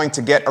 ever going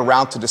to get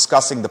around to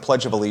discussing the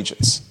Pledge of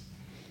Allegiance?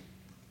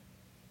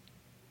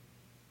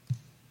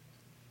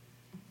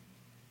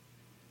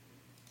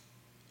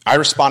 I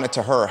responded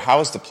to her, how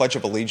is the Pledge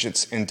of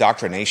Allegiance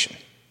indoctrination?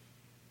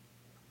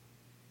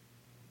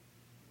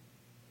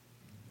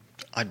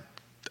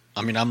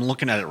 I mean, I'm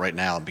looking at it right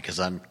now because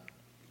I'm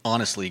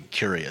honestly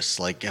curious.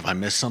 Like, have I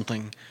missed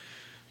something?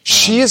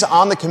 She is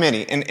on the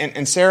committee.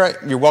 And Sarah,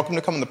 you're welcome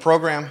to come on the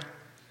program.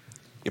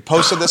 You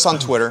posted this on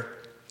Twitter.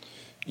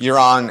 You're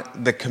on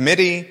the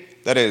committee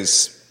that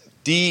is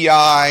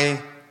DEI,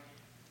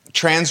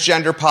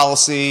 transgender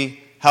policy,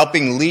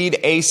 helping lead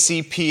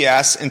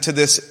ACPS into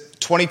this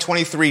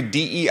 2023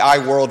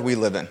 DEI world we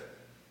live in.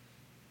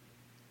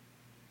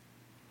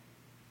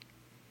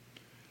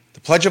 The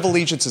Pledge of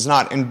Allegiance is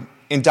not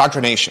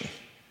indoctrination.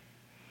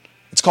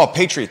 It's called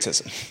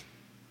patriotism.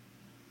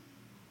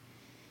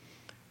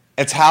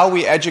 It's how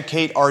we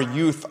educate our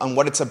youth on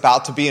what it's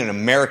about to be an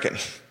American.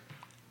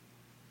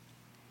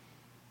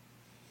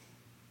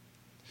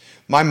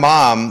 My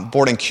mom,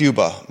 born in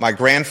Cuba. My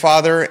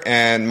grandfather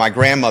and my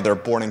grandmother,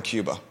 born in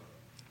Cuba.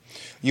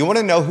 You want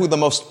to know who the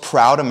most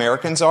proud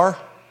Americans are?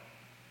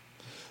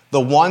 The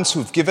ones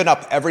who've given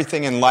up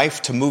everything in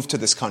life to move to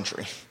this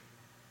country.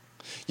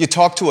 You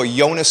talk to a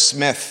Jonas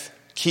Smith,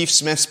 Keith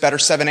Smith's Better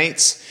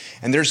 7/8,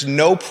 and there's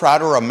no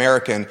prouder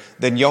American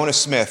than Jonas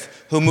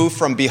Smith, who moved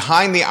from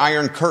behind the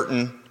Iron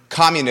Curtain,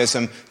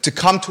 communism, to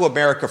come to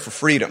America for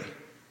freedom.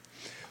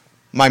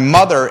 My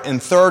mother in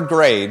 3rd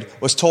grade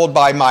was told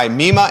by my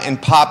Mima and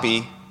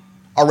Poppy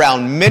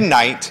around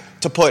midnight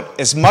to put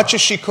as much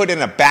as she could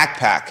in a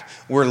backpack.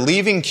 We're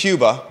leaving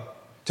Cuba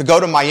to go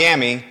to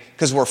Miami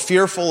because we're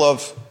fearful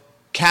of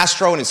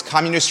Castro and his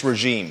communist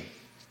regime.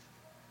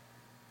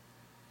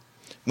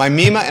 My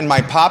Mima and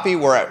my Poppy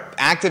were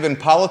active in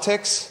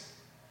politics,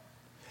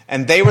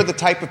 and they were the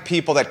type of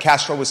people that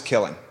Castro was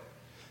killing.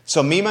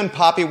 So Mima and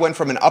Poppy went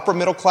from an upper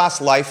middle class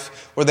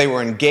life where they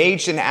were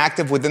engaged and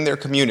active within their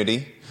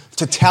community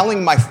to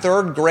telling my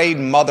 3rd grade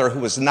mother, who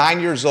was 9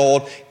 years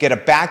old, get a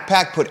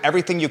backpack, put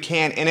everything you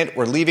can in it.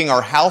 We're leaving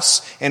our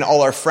house and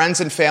all our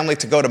friends and family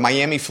to go to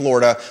Miami,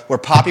 Florida, where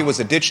Poppy was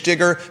a ditch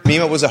digger,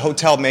 Mima was a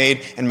hotel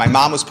maid, and my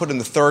mom was put in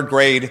the 3rd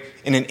grade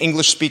in an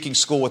English-speaking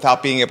school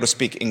without being able to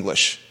speak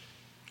English.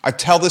 I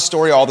tell this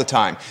story all the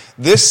time.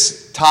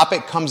 This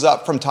topic comes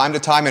up from time to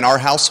time in our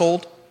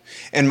household,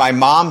 and my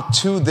mom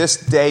to this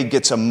day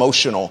gets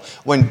emotional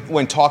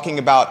when talking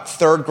about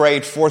 3rd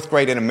grade, 4th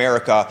grade in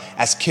America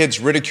as kids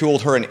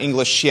ridiculed her in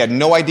English. She had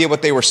no idea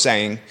what they were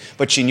saying,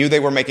 but she knew they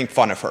were making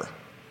fun of her.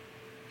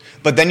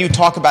 But then you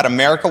talk about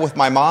America with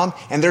my mom,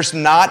 and there's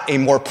not a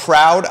more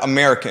proud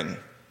American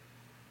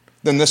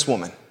than this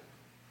woman,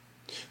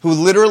 who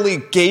literally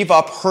gave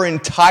up her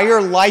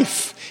entire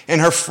life and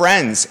her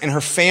friends and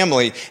her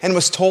family and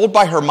was told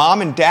by her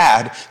mom and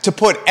dad to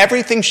put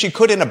everything she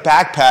could in a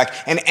backpack,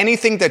 and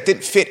anything that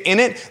didn't fit in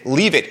it,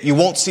 leave it. You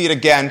won't see it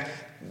again.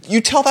 You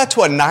tell that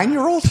to a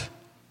 9-year-old?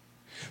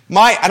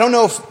 I don't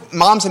know if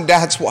moms and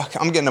dads,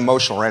 I'm getting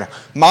emotional right now.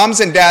 Moms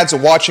and dads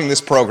are watching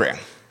this program.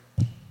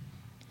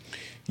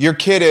 Your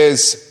kid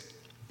is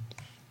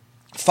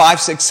 5,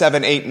 6,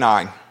 7, 8,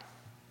 9.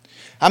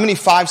 How many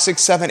 5,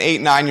 6, 7, 8,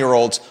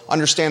 9-year-olds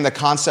understand the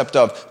concept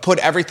of put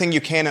everything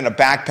you can in a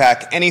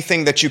backpack,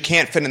 anything that you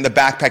can't fit in the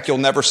backpack you'll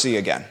never see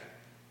again?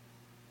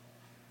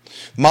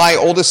 My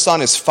oldest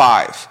son is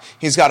 5.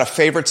 He's got a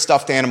favorite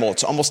stuffed animal.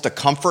 It's almost a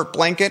comfort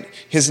blanket.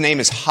 His name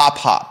is Hop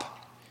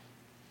Hop.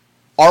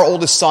 Our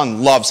oldest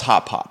son loves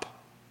Hop Hop.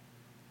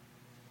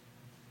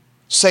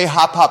 Say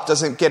Hop Hop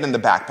doesn't get in the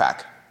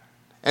backpack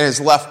and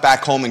is left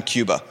back home in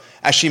Cuba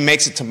as she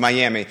makes it to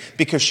Miami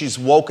because she's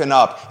woken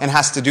up and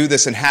has to do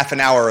this in half an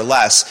hour or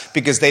less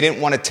because they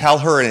didn't want to tell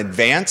her in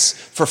advance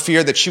for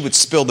fear that she would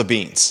spill the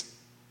beans.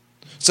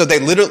 So they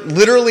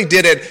literally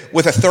did it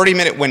with a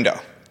 30-minute window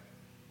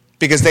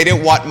because they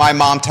didn't want my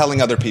mom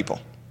telling other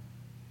people.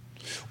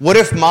 What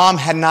if mom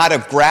had not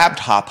have grabbed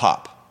Hop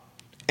Hop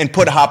and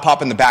put Hop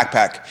Hop in the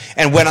backpack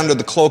and went under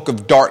the cloak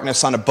of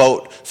darkness on a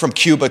boat from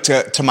Cuba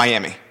to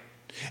Miami?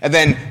 And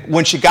then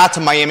when she got to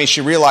Miami,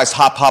 she realized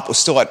Hop Hop was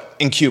still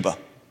in Cuba.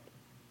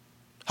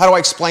 How do I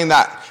explain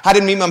that? How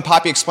did Mima and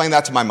Poppy explain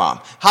that to my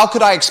mom? How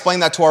could I explain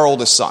that to our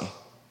oldest son?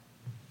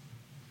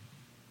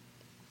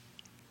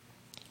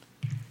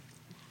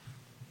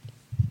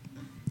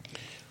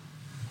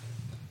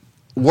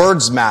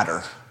 Words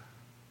matter.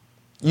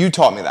 You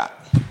taught me that.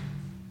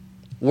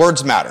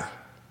 Words matter.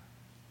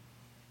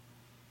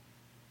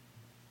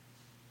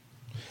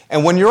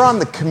 And when you're on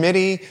the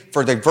Committee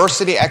for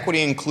Diversity,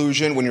 Equity, and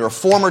Inclusion, when you're a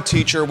former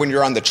teacher, when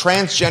you're on the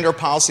Transgender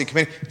Policy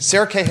Committee,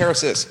 Sarah K.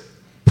 Harris is.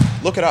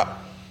 Look it up.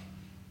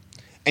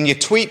 And you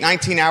tweet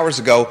 19 hours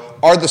ago,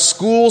 are the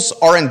schools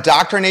are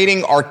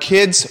indoctrinating our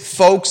kids,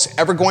 folks,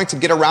 ever going to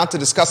get around to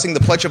discussing the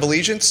Pledge of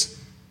Allegiance?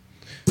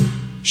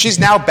 She's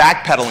now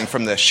backpedaling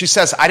from this. She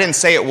says, I didn't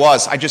say it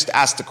was, I just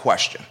asked a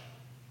question.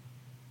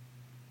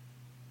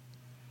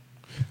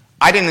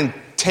 I didn't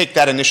take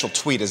that initial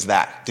tweet as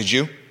that. Did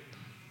you?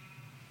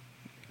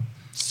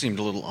 Seemed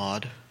a little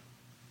odd.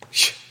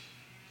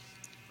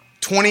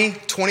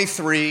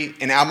 2023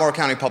 in Albemarle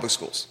County Public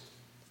Schools.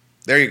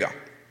 There you go.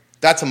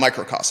 That's a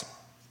microcosm.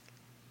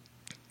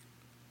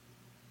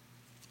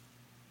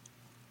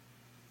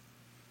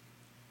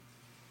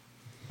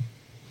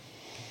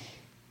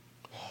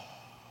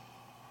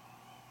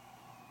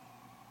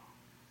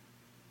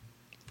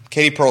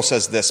 Katie Pearl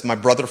says this: my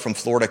brother from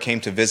Florida came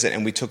to visit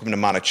and we took him to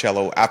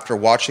Monticello. After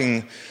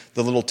watching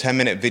the little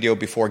 10-minute video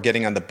before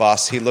getting on the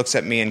bus, he looks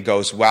at me and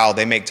goes, wow,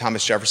 they make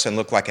Thomas Jefferson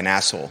look like an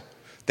asshole.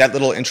 That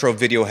little intro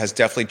video has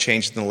definitely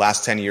changed in the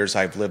last 10 years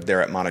I've lived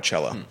there at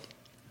Monticello.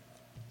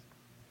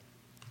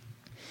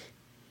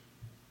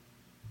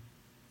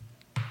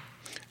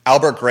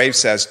 Albert Graves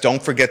says,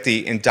 don't forget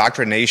the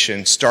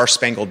indoctrination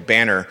Star-Spangled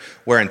Banner,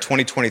 where in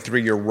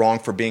 2023 you're wrong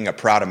for being a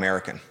proud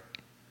American.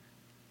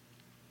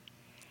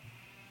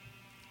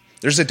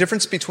 There's a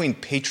difference between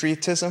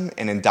patriotism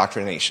and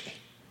indoctrination.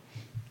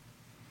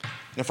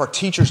 And if our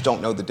teachers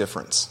don't know the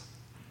difference,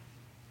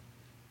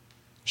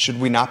 should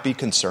we not be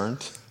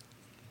concerned?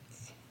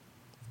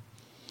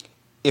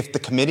 If the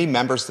committee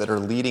members that are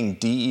leading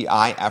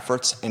DEI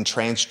efforts and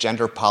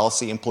transgender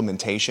policy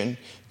implementation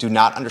do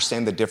not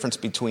understand the difference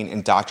between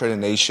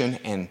indoctrination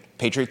and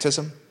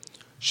patriotism,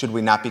 should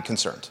we not be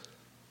concerned?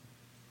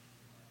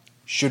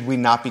 Should we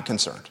not be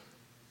concerned?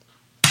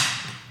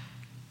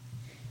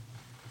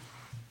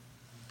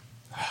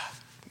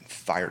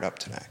 Fired up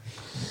today.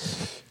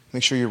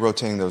 Make sure you're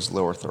rotating those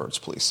lower thirds,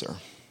 please, sir.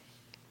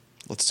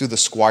 Let's do the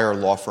Squire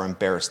law for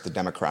embarrass the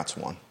Democrats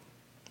one.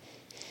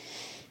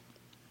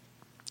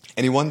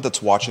 Anyone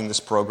that's watching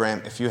this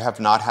program, if you have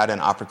not had an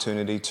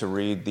opportunity to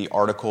read the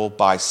article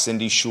by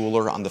Cindy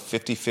Schuler on the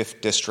 55th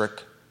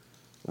District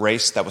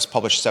race that was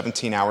published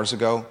 17 hours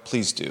ago,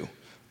 please do.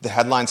 The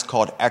headline's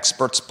called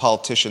Experts,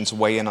 Politicians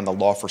Weigh In on the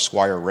Law for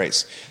Squire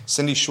Race.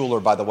 Cindy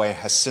Schuler, by the way,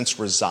 has since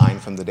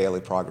resigned from the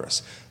Daily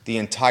Progress. The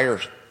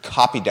entire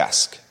copy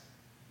desk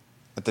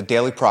at the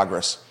Daily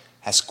Progress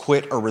has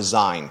quit or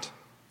resigned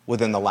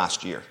within the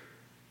last year.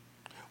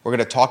 We're going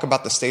to talk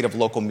about the state of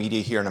local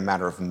media here in a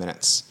matter of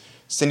minutes.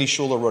 Cindy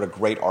Schuler wrote a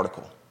great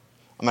article.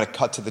 I'm going to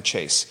cut to the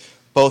chase.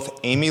 Both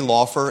Amy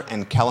Laufer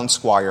and Kellen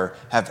Squire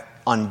have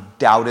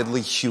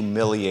undoubtedly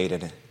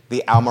humiliated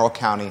the Albemarle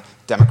County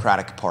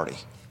Democratic Party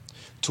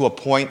to a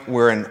point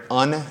where an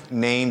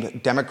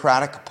unnamed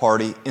Democratic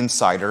Party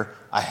insider,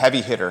 a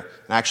heavy hitter,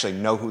 and I actually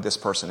know who this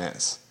person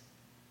is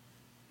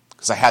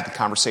because I had the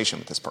conversation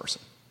with this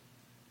person,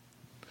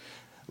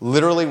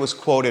 literally was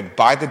quoted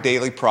by the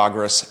Daily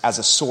Progress as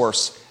a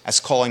source as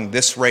calling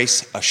this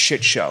race a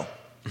shit show.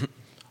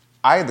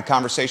 I had the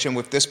conversation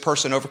with this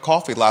person over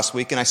coffee last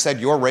week, and I said,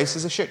 your race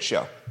is a shit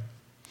show.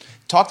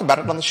 Talked about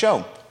it on the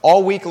show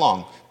all week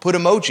long. Put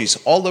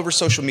emojis all over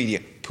social media.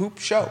 Poop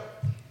show.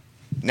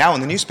 Now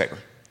in the newspaper.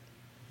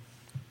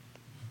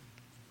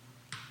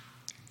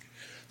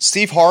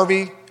 Steve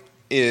Harvey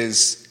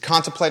is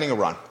contemplating a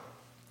run.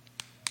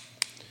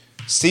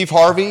 Steve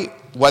Harvey,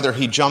 whether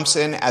he jumps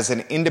in as an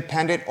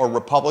independent or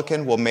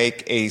Republican, will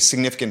make a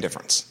significant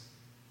difference.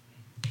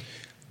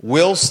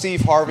 Will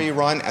Steve Harvey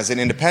run as an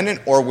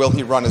independent or will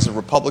he run as a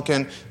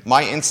Republican?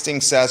 My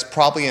instinct says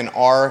probably an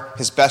R.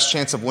 His best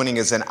chance of winning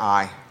is an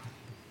I.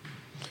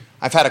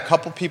 I've had a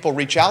couple people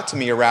reach out to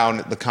me around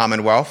the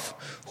Commonwealth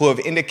who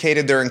have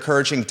indicated they're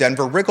encouraging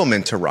Denver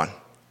Riggleman to run.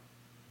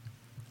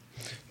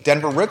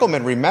 Denver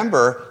Riggleman,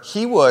 remember,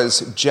 he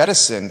was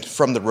jettisoned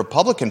from the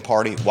Republican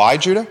Party. Why,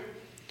 Judah?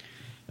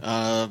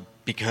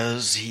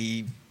 Because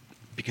he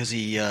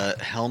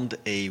helmed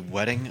a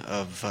wedding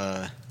of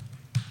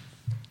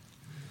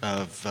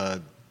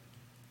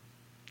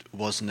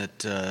wasn't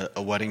it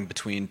a wedding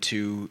between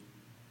two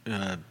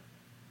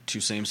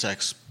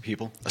same-sex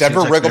people?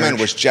 Denver Riggleman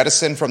was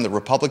jettisoned from the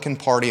Republican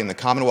Party in the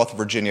Commonwealth of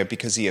Virginia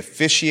because he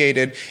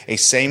officiated a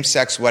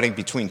same-sex wedding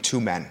between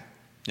two men.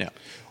 Yeah.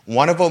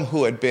 One of them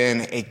who had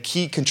been a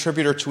key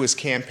contributor to his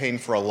campaign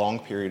for a long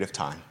period of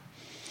time.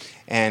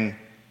 And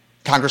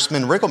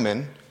Congressman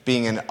Riggleman,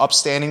 being an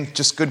upstanding,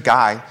 just good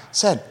guy,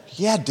 said,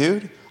 yeah,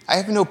 dude, I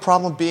have no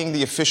problem being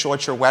the official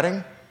at your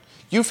wedding.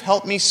 You've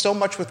helped me so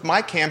much with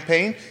my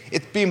campaign,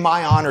 it'd be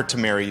my honor to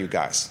marry you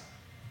guys.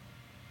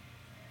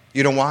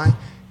 You know why?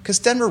 Because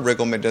Denver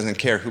Riggleman doesn't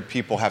care who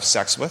people have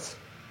sex with.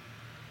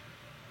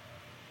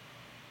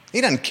 He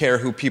doesn't care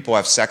who people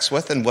have sex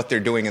with and what they're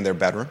doing in their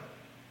bedroom.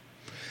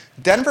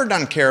 Denver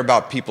doesn't care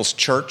about people's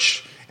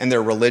church and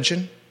their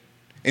religion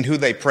and who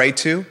they pray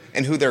to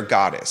and who their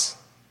God is.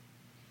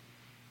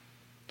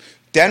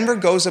 Denver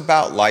goes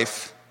about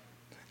life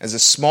as a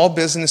small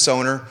business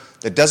owner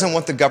that doesn't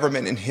want the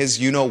government in his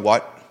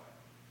you-know-what,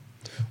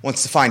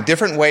 wants to find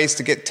different ways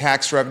to get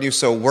tax revenue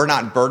so we're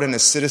not burdened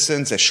as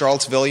citizens, as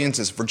Charlottesvillians,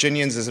 as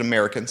Virginians, as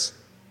Americans.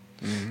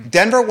 Mm-hmm.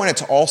 Denver, when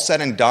it's all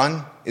said and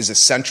done, is a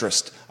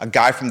centrist, a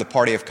guy from the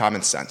party of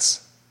common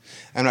sense.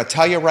 And I'm going to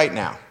tell you right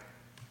now,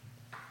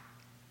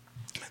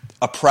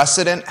 a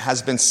precedent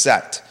has been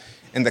set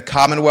in the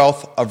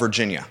Commonwealth of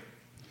Virginia.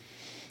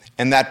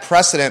 And that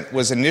precedent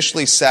was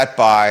initially set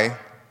by,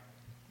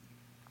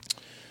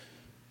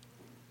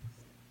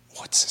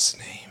 what's his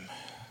name?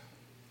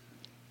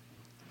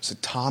 Was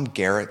it Tom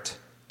Garrett?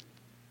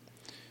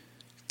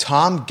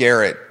 Tom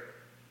Garrett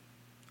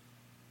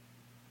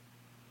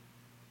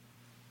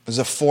was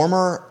a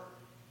former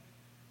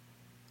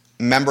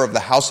member of the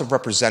House of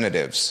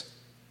Representatives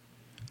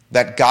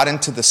that got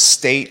into the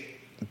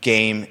state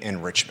game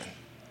in Richmond.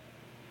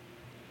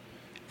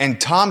 And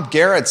Tom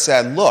Garrett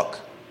said, look,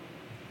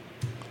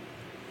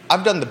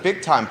 I've done the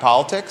big-time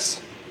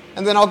politics,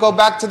 and then I'll go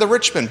back to the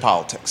Richmond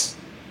politics.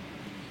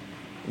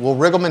 Will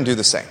Riggleman do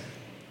the same?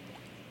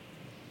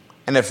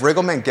 And if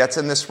Riggleman gets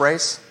in this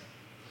race,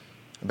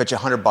 I bet you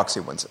 $100 he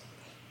wins it.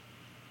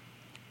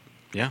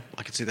 Yeah,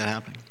 I can see that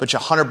happening. Bet you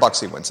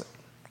 $100 he wins it.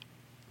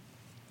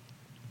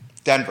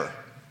 Denver,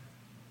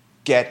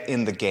 get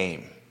in the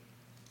game.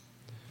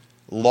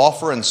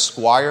 Laufer and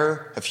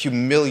Squire have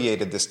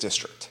humiliated this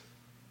district.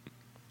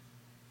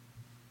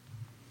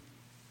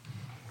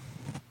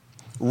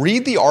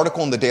 Read the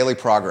article in the Daily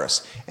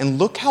Progress and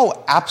look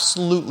how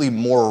absolutely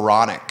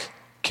moronic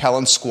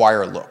Kellen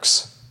Squire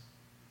looks.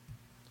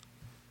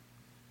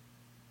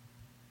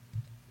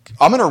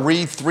 I'm going to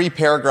read 3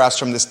 paragraphs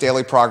from this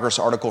Daily Progress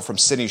article from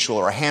Sidney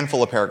Schuler, a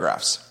handful of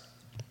paragraphs.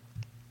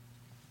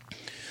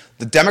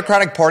 The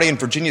Democratic Party in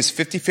Virginia's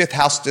 55th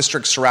House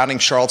district surrounding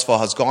Charlottesville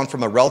has gone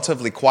from a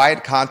relatively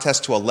quiet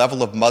contest to a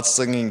level of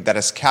mudslinging that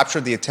has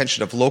captured the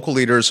attention of local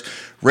leaders,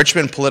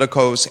 Richmond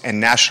politicos, and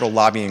national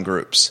lobbying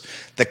groups.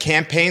 The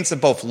campaigns of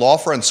both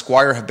Laufer and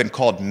Squire have been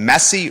called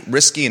messy,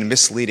 risky, and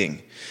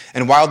misleading.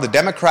 And while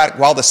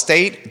the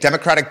state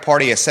Democratic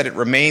Party has said it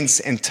remains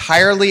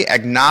entirely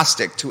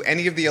agnostic to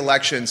any of the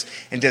elections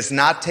and does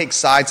not take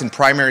sides in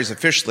primaries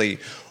officially,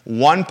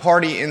 one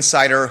party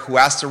insider who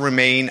asked to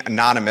remain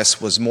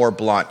anonymous was more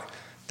blunt.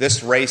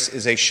 This race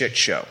is a shit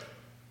show.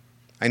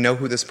 I know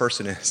who this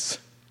person is.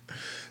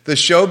 The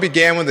show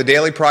began when the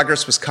Daily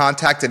Progress was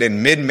contacted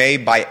in mid-May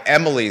by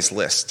Emily's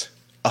List,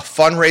 a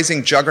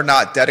fundraising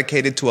juggernaut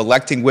dedicated to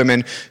electing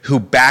women who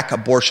back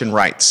abortion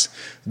rights.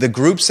 The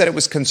group said it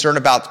was concerned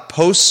about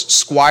posts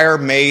Squire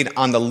made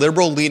on the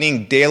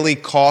liberal-leaning Daily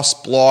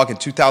Cost blog in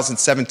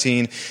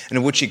 2017,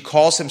 in which he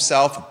calls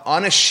himself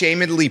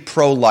unashamedly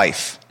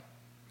pro-life.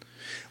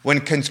 When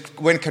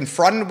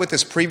confronted with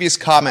his previous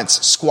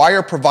comments,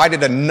 Squire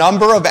provided a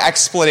number of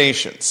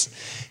explanations.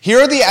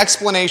 Here are the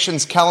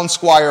explanations Kellen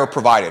Squire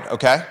provided,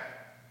 okay?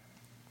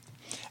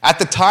 At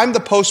the time the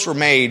posts were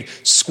made,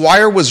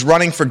 Squire was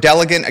running for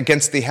delegate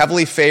against the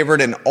heavily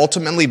favored and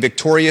ultimately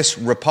victorious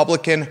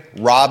Republican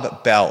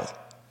Rob Bell.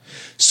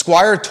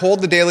 Squire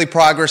told the Daily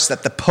Progress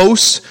that the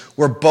posts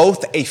were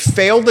both a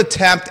failed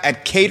attempt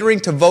at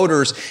catering to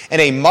voters in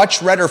a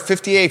much redder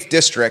 58th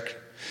district,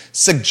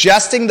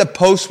 suggesting the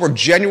posts were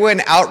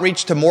genuine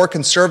outreach to more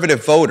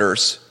conservative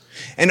voters,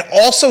 and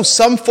also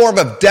some form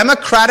of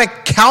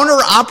Democratic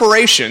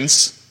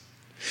counter-operations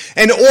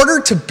in order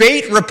to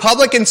bait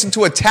Republicans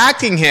into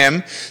attacking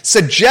him,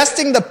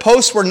 suggesting the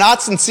posts were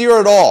not sincere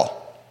at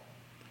all.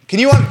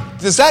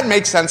 Does that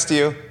make sense to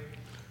you?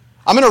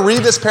 I'm going to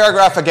read this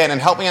paragraph again and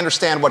help me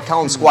understand what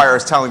Kellen Squire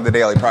is telling the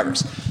Daily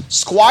Progress.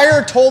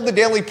 Squire told the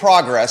Daily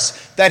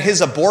Progress that his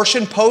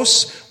abortion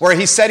posts, where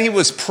he said he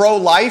was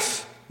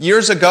pro-life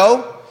years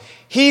ago,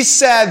 he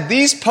said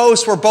these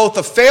posts were both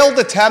a failed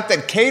attempt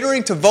at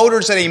catering to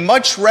voters in a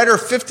much redder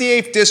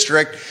 58th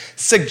district,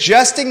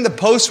 suggesting the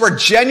posts were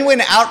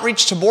genuine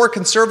outreach to more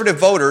conservative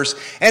voters,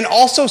 and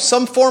also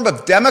some form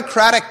of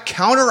Democratic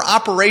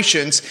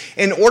counter-operations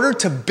in order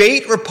to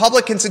bait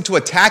Republicans into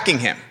attacking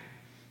him.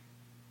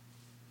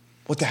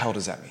 What the hell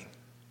does that mean?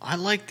 I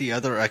like the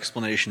other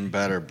explanation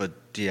better, but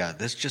yeah,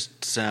 this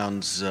just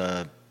sounds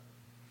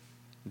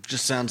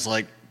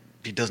like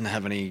he doesn't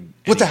have any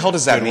what the hell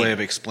does that mean? Way of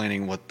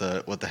explaining what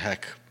the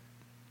heck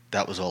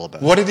that was all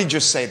about. What did he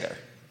just say there?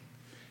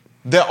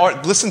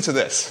 Listen to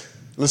this.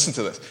 Listen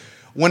to this.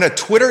 When a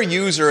Twitter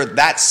user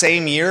that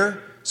same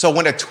year, he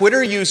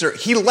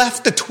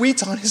left the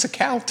tweets on his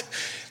account.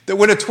 That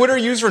when a Twitter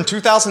user in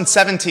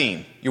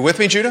 2017, you with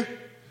me, Judah?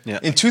 Yeah.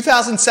 In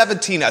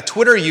 2017, a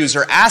Twitter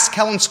user asked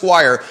Kellen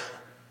Squire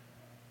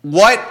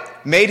what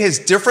made his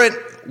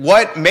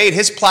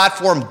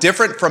platform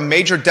different from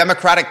major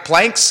Democratic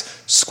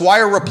planks.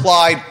 Squire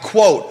replied,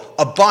 quote,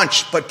 "A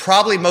bunch, but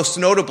probably most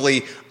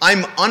notably,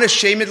 I'm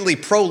unashamedly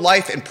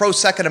pro-life and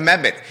pro-Second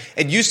Amendment.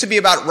 It used to be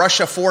about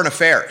Russia foreign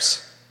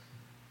affairs."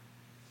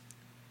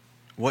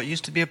 What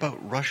used to be about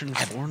Russian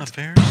foreign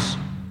affairs?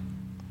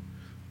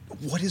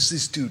 What is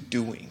this dude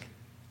doing?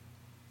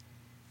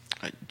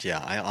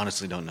 I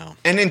honestly don't know.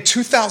 And in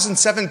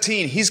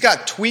 2017, he's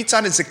got tweets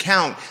on his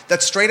account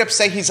that straight up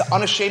say he's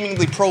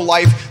unashamedly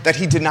pro-life that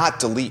he did not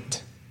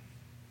delete.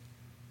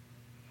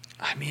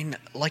 I mean,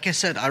 like I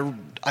said,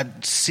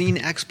 I've seen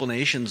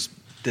explanations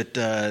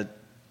that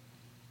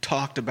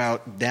talked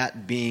about that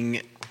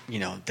having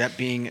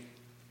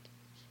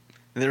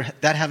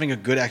a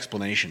good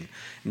explanation.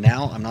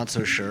 Now I'm not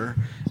so sure,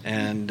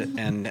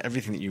 and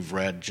everything that you've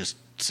read just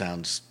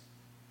sounds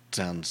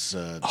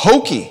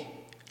hokey.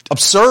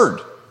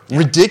 Absurd,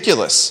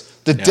 ridiculous,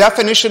 the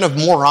definition of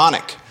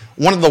moronic.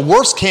 One of the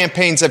worst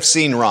campaigns I've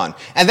seen run.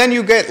 And then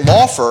you get Amy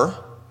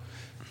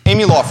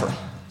Laufer.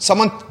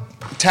 Someone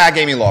tag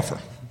Amy Laufer.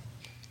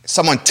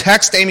 Someone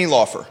text Amy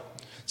Laufer.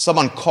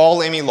 Someone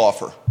call Amy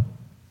Laufer.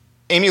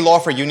 Amy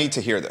Laufer, you need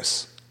to hear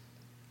this.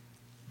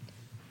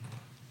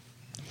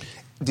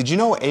 Did you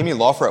know Amy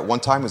Laufer at one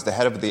time was the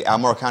head of the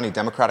Albemarle County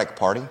Democratic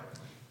Party?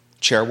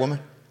 Chairwoman?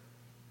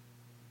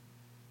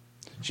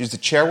 She was the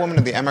chairwoman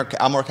of the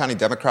Albemarle County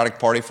Democratic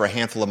Party for a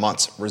handful of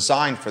months,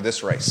 resigned for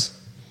this race.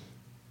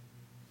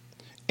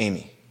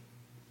 Amy,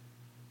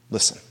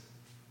 listen.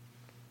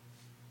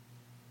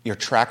 Your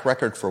track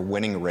record for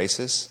winning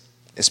races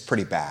is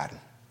pretty bad.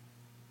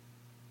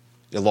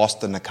 You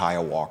lost to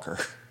Nakia Walker.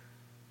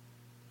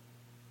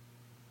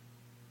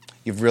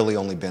 You've really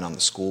only been on the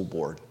school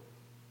board.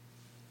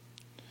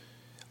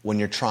 When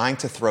you're trying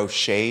to throw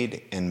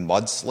shade and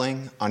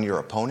mudsling on your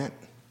opponent,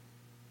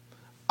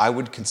 I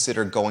would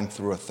consider going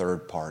through a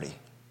third party.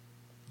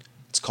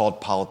 It's called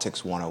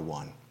Politics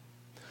 101.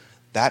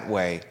 That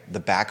way, the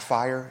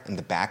backfire and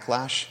the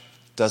backlash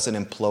doesn't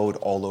implode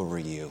all over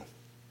you.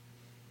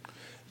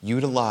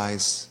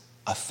 Utilize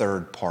a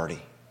third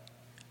party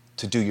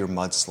to do your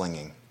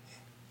mudslinging.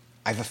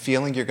 I have a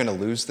feeling you're going to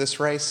lose this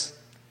race.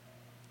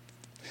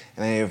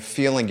 And I have a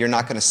feeling you're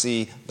not going to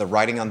see the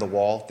writing on the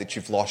wall that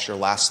you've lost your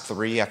last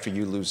 3 after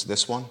you lose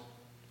this one.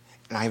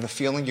 And I have a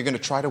feeling you're going to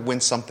try to win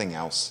something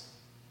else.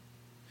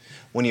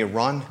 When you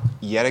run,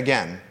 yet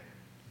again,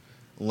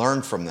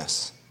 learn from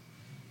this.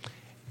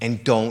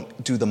 And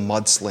don't do the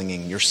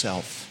mudslinging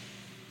yourself.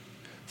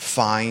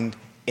 Find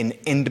an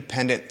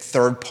independent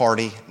third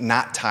party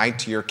not tied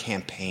to your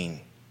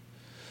campaign.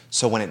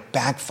 So when it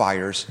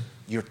backfires,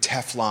 you're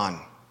Teflon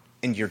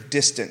and you're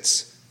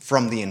distance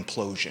from the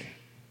implosion.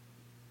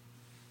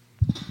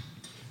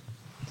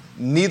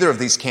 Neither of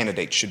these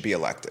candidates should be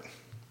elected.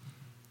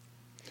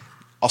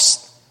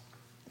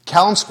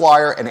 Callan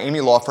Squire and Amy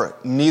Laufer,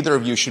 neither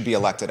of you should be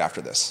elected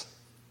after this.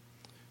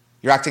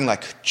 You're acting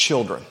like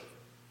children.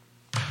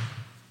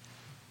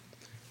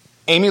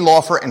 Amy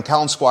Laufer and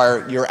Callan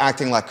Squire, you're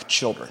acting like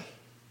children.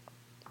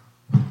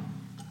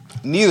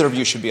 Neither of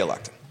you should be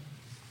elected.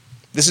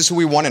 This is who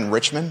we won in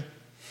Richmond,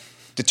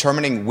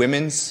 determining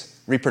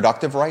women's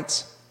reproductive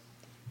rights.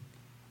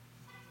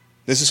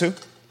 This is who?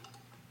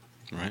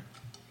 Right.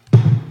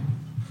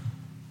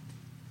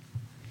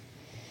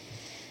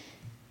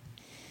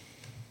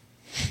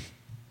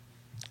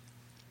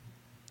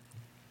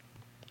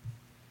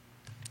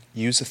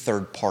 Use a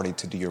third party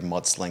to do your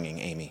mudslinging,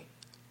 Amy.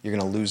 You're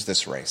going to lose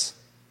this race.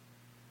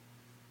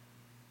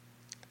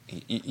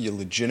 You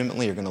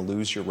legitimately are going to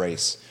lose your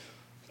race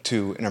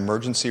to an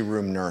emergency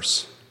room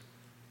nurse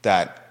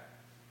that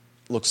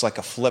looks like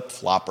a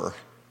flip-flopper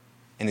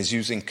and is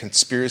using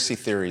conspiracy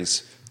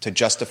theories to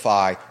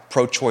justify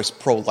pro-choice,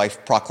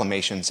 pro-life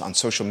proclamations on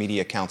social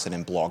media accounts and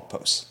in blog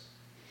posts.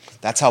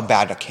 That's how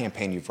bad a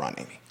campaign you've run,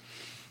 Amy.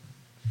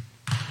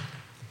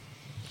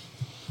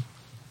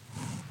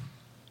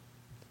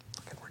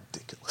 Fucking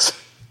ridiculous.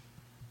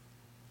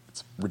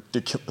 It's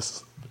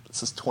ridiculous.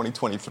 This is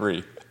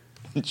 2023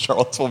 in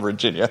Charlottesville,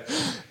 Virginia.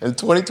 In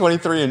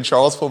 2023 in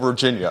Charlottesville,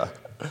 Virginia,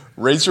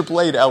 Razor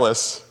Blade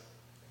Ellis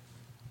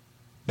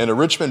and a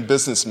Richmond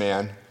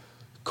businessman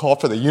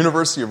called for the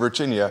University of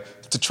Virginia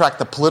to track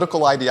the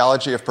political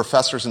ideology of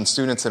professors and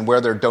students and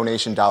where their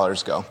donation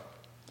dollars go.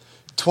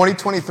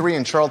 2023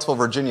 in Charlottesville,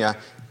 Virginia,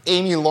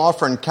 Amy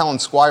Laufer and Callan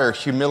Squire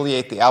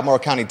humiliate the Albemarle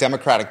County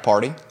Democratic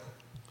Party.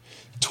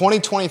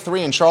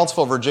 2023 in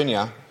Charlottesville,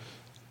 Virginia,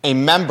 a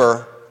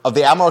member of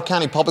the Albemarle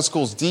County Public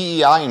Schools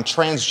DEI and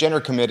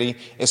Transgender Committee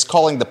is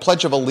calling the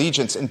Pledge of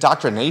Allegiance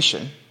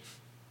indoctrination.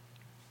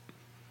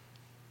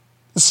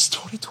 This is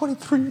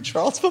 2023 in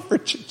Charlottesville,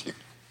 Virginia.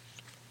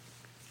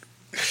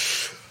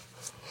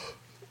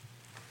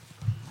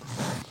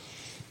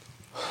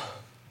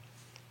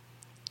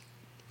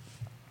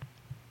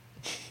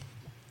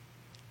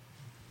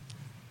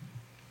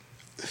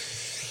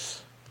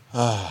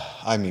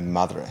 Ay, mi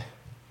madre.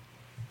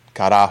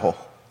 Carajo.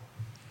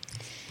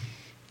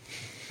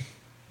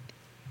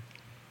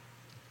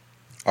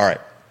 All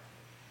right.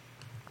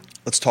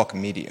 Let's talk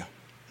media.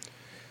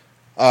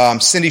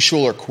 Cindy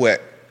Schuler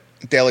quit.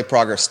 Daily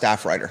Progress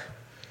staff writer.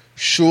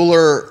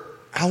 Schuler,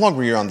 how long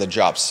were you on the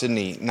job,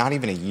 Sydney? Not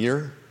even a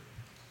year?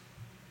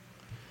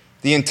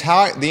 The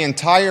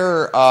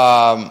entire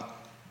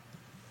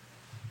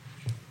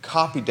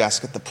copy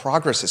desk at the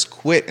Progress has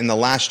quit in the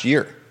last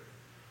year.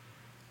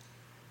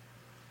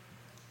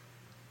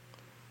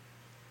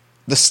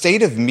 The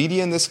state of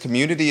media in this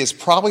community is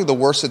probably the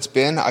worst it's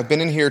been. I've been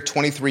in here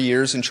 23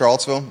 years in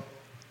Charlottesville.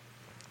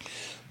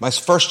 My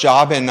first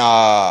job in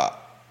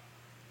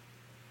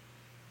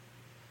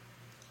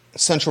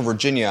Central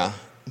Virginia,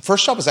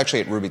 first job was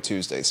actually at Ruby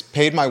Tuesdays.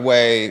 Paid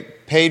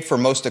for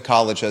most of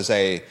college as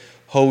a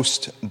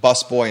host,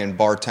 busboy, and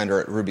bartender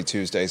at Ruby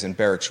Tuesdays in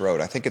Barracks Road.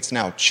 I think it's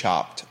now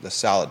Chopped, the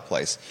salad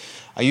place.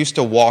 I used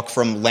to walk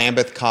from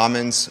Lambeth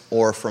Commons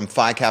or from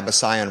Phi Kappa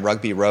Psi on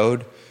Rugby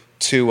Road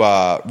to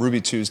Ruby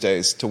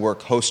Tuesdays to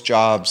work host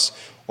jobs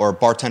or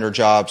bartender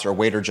jobs or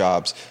waiter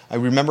jobs. I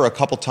remember a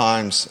couple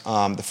times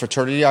the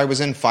fraternity I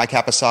was in, Phi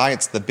Kappa Psi,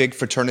 it's the big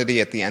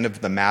fraternity at the end of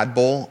the Mad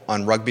Bowl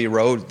on Rugby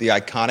Road, the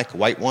iconic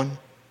white one. It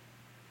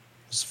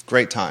was a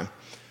great time.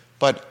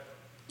 But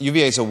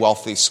UVA is a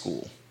wealthy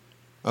school,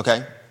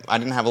 okay? I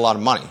didn't have a lot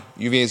of money.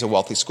 UVA is a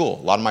wealthy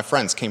school. A lot of my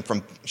friends came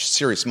from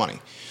serious money.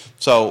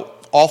 So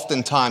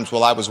oftentimes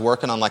while I was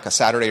working on like a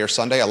Saturday or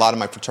Sunday, a lot of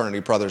my fraternity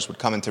brothers would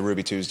come into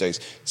Ruby Tuesdays,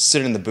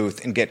 sit in the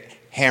booth, and get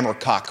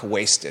hammercock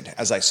wasted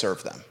as I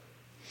served them.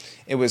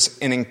 It was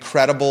an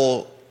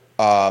incredible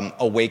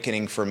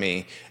awakening for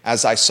me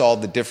as I saw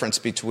the difference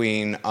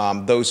between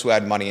those who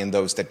had money and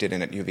those that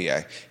didn't at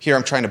UVA. Here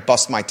I'm trying to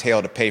bust my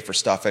tail to pay for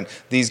stuff, and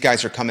these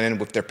guys are coming in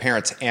with their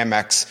parents'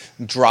 Amex,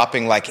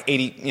 dropping like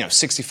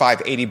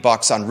 65, 80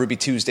 bucks on Ruby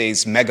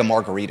Tuesday's mega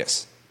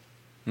margaritas.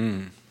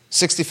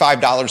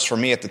 $65 for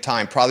me at the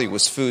time probably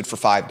was food for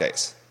 5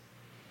 days.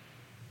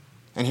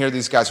 And here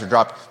these guys are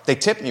dropped. They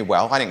tipped me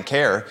well. I didn't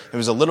care. It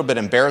was a little bit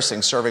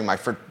embarrassing serving my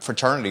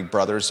fraternity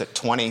brothers at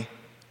 20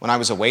 when I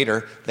was a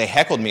waiter. They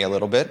heckled me a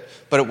little bit,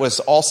 but it was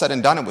all said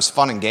and done. It was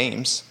fun and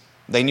games.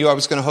 They knew I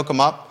was going to hook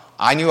them up.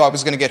 I knew I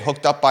was going to get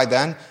hooked up by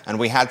then, and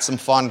we had some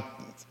fun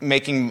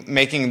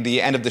making the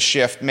end of the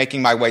shift,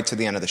 making my way to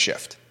the end of the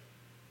shift.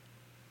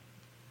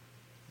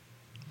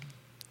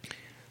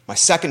 My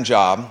second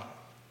job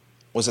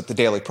was at the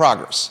Daily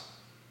Progress.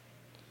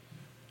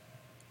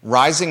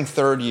 Rising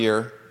third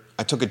year,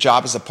 I took a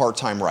job as a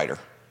part-time writer.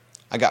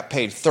 I got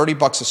paid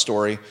 $30 a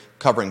story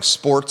covering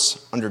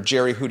sports under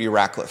Jerry Hootie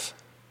Ratcliffe.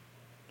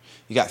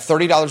 You got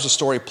 $30 a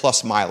story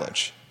plus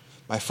mileage.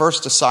 My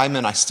first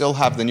assignment, I still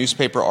have the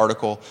newspaper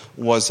article,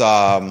 was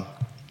a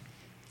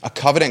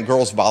Covenant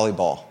girls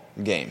volleyball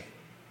game.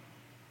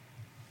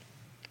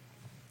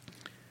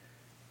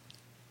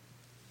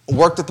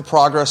 Worked at the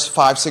Progress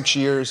 5-6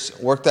 years,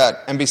 worked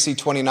at NBC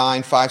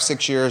 29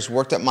 5-6 years,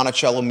 worked at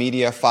Monticello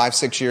Media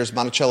 5-6 years.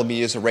 Monticello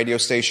Media is a radio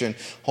station,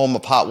 home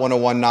of Hot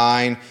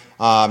 1019,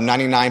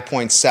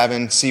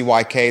 99.7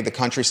 CYK, the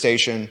country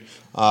station,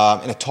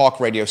 and a talk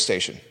radio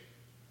station,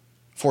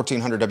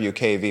 1400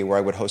 WKV, where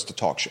I would host a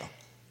talk show.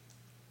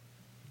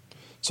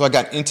 So I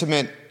got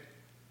intimate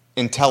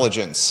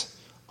intelligence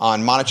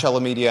on Monticello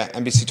Media,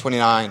 NBC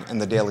 29,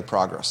 and the Daily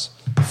Progress.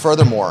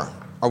 Furthermore,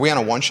 are we on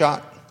a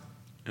one-shot?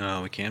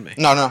 We can be.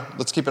 No,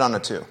 let's keep it on a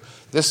 2.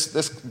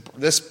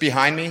 This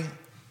behind me,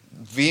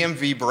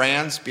 VMV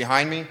Brands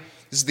behind me,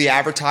 this is the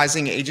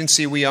advertising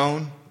agency we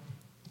own.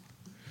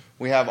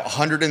 We have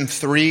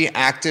 103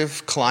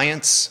 active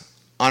clients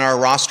on our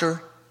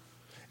roster,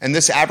 and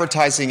this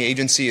advertising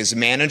agency is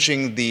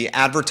managing the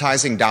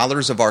advertising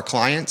dollars of our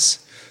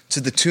clients to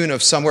the tune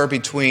of somewhere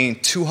between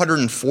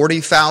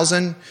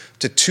 $240,000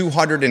 to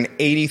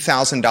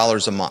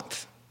 $280,000 a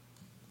month.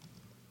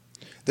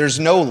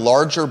 There's no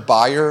larger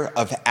buyer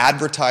of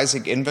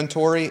advertising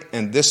inventory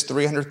in this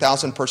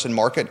 300,000 person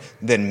market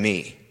than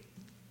me.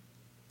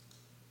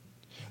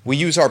 We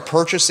use our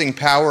purchasing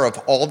power of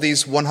all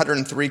these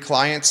 103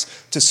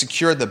 clients to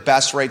secure the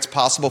best rates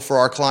possible for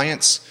our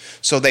clients,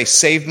 so they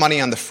save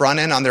money on the front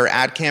end on their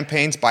ad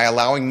campaigns by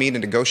allowing me to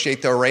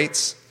negotiate their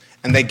rates,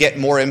 and they get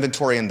more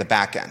inventory in the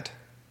back end.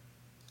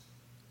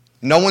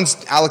 No one's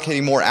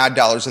allocating more ad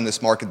dollars in this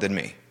market than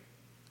me.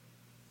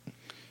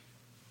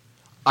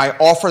 I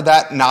offer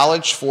that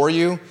knowledge for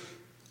you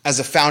as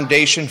a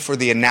foundation for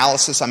the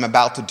analysis I'm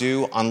about to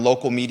do on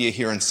local media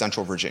here in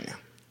Central Virginia.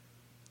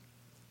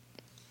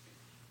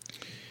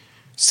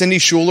 Cindy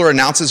Schuler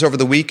announces over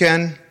the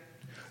weekend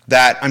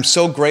that I'm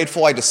so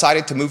grateful I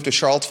decided to move to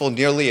Charlottesville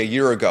nearly a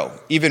year ago.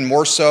 Even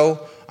more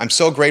so, I'm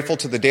so grateful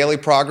to the Daily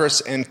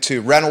Progress and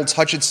to Reynolds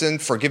Hutchinson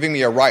for giving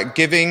me a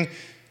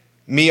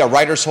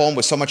writer's home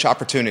with so much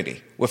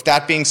opportunity. With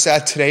that being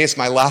said, today is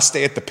my last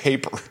day at the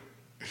paper.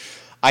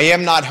 I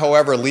am not,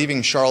 however,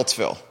 leaving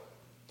Charlottesville.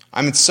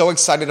 I'm so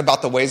excited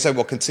about the ways I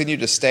will continue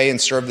to stay and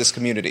serve this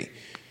community.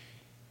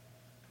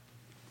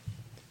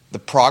 The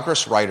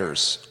Progress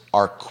writers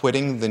are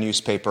quitting the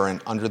newspaper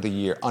in under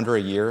a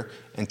year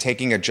and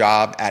taking a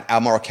job at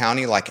Albemarle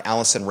County like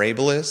Allison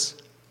Rabel is,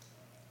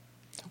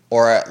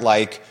 or at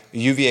like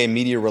UVA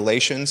Media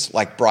Relations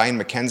like Brian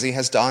McKenzie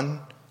has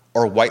done,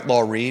 or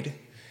Whitelaw Reid.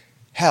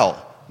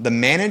 Hell, the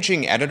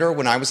managing editor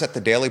when I was at the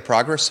Daily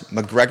Progress,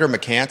 McGregor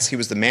McCants, he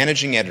was the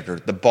managing editor,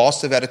 the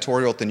boss of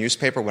editorial at the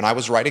newspaper when I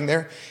was writing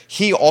there.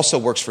 He also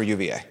works for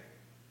UVA.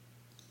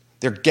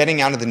 They're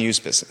getting out of the news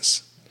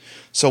business.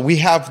 So we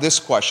have this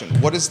question: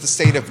 what is the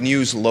state of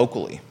news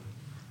locally?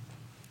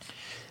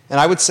 And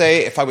I would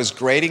say if I was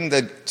grading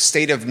the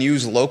state of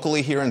news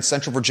locally here in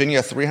Central Virginia,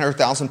 a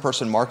 300,000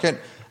 person market,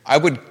 I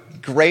would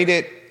grade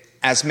it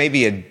as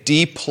maybe a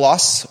D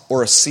plus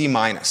or a C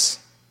minus.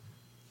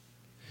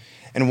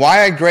 And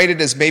why I grade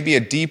it as maybe a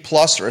D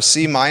plus or a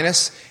C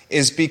minus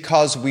is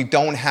because we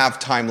don't have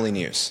timely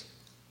news.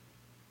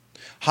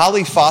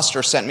 Holly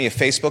Foster sent me a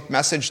Facebook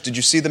message. Did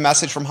you see the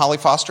message from Holly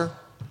Foster?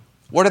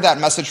 What did that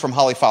message from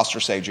Holly Foster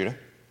say, Judah?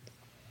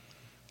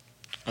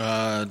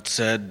 It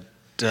said,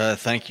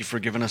 thank you for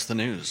giving us the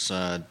news.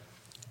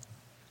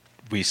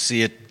 We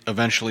see it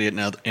eventually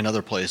in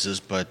other places,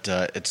 but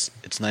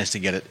it's nice to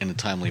get it in a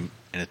timely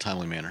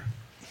manner.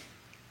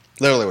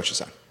 Literally what she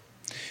said.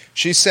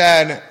 She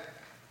said,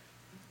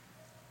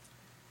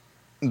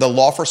 the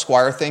Lawfer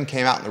Squire thing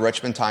came out in the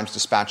Richmond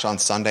Times-Dispatch on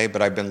Sunday,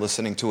 but I've been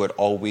listening to it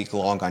all week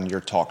long on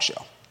your talk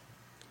show.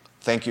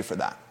 Thank you for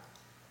that.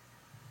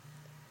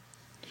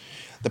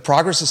 The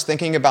Progress is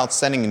thinking about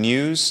sending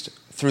news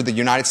through the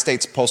United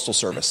States Postal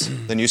Service,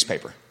 the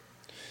newspaper.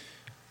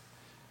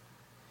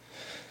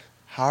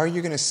 How are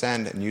you going to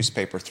send a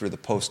newspaper through the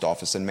post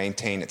office and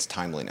maintain its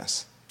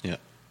timeliness? Yeah.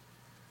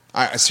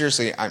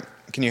 Seriously,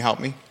 can you help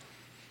me?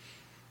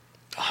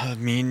 I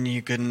mean,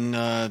 you can.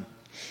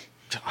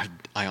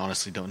 I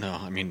honestly don't know.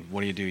 I mean,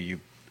 what do? You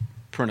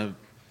print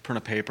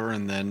a paper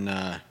and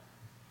then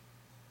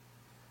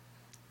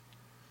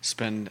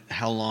spend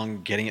how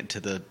long getting it to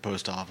the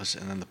post office,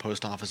 and then the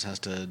post office has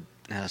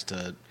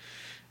to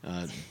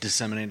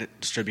disseminate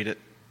it, distribute it.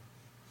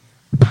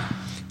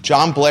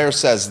 John Blair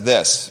says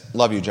this.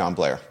 Love you, John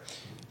Blair.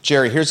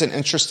 Jerry, here's an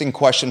interesting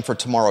question for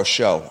tomorrow's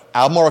show.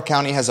 Albemarle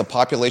County has a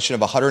population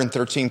of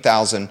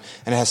 113,000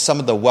 and has some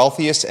of the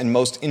wealthiest and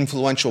most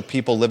influential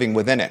people living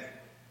within it.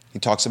 He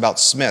talks about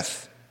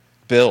Smith,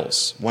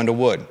 Bills, Wendell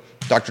Wood,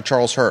 Dr.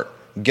 Charles Hurt,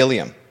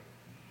 Gilliam.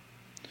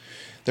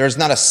 There is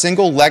not a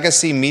single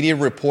legacy media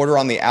reporter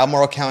on the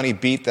Albemarle County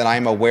beat that I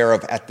am aware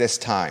of at this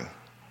time.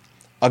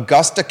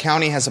 Augusta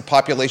County has a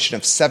population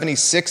of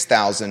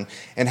 76,000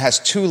 and has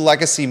 2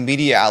 legacy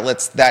media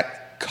outlets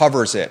that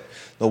covers it.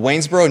 The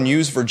Waynesboro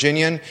News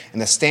Virginian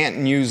and the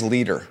Stanton News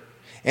Leader.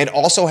 It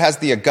also has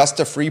the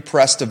Augusta Free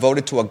Press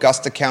devoted to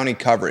Augusta County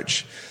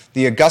coverage.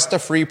 The Augusta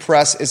Free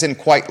Press isn't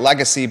quite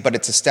legacy, but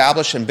it's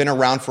established and been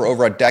around for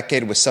over a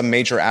decade with some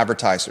major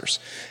advertisers.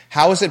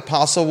 How is it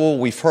possible?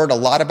 We've heard a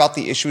lot about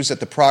the issues at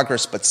the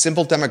Progress, but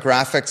simple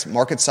demographics,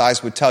 market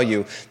size would tell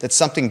you that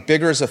something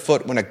bigger is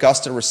afoot when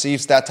Augusta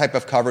receives that type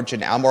of coverage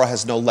and Albemarle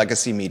has no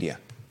legacy media.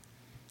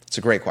 It's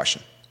a great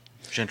question.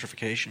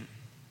 Gentrification?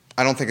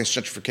 I don't think it's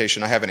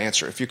gentrification. I have an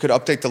answer. If you could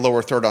update the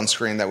lower third on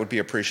screen, that would be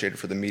appreciated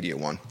for the media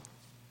one.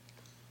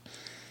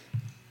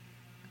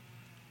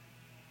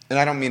 And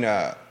I don't mean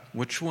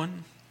Which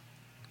one?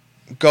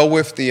 Go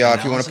with the,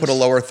 if you want to put a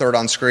lower third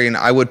on screen,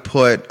 I would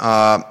put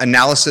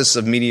analysis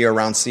of media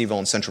around CVille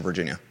in Central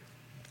Virginia.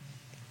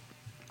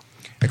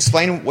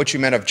 Explain what you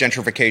meant of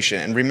gentrification.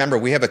 And remember,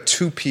 we have a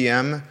 2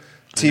 p.m.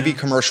 TV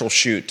commercial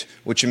shoot,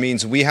 which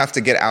means we have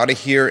to get out of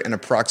here in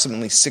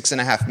approximately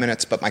 6.5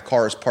 minutes, but my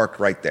car is parked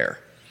right there.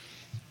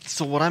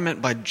 So what I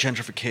meant by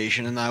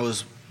gentrification, and I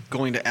was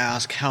going to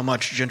ask how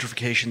much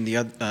gentrification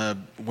the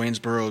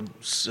Waynesboro,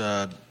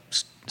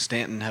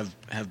 Stanton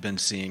have been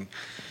seeing,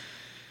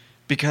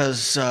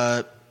 because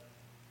of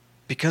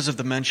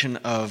the mention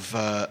of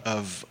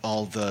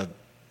all the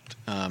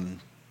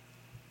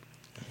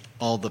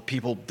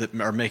people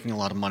that are making a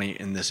lot of money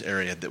in this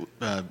area.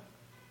 That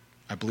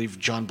I believe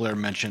John Blair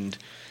mentioned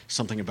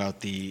something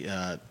about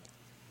the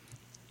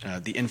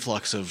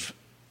influx of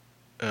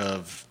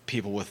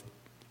people with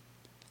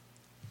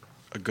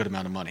a good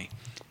amount of money,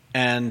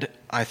 and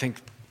I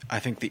think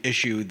the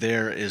issue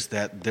there is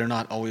that they're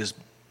not always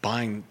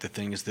buying the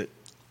things that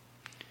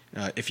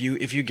if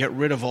you get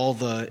rid of all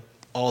the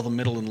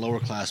middle and lower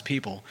class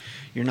people,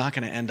 you're not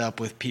going to end up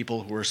with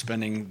people who are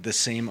spending the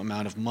same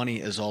amount of money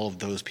as all of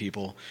those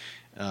people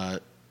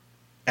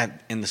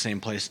in the same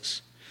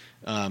places.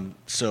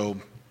 So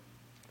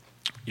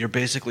you're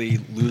basically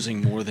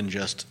losing more than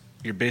just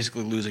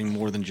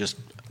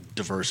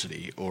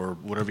diversity or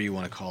whatever you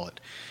want to call it.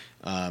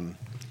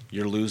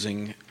 You're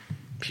losing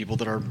people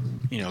that are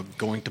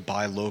going to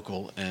buy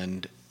local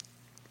and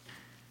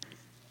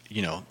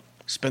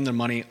spend their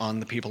money on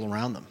the people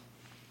around them,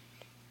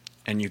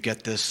 and you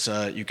get this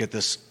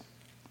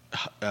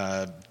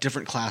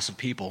different class of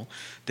people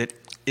that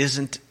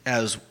isn't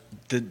as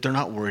they're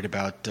not worried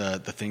about the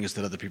things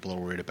that other people are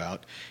worried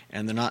about,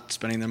 and they're not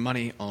spending their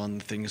money on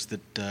the things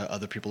that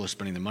other people are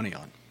spending their money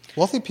on.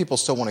 Wealthy people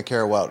still want to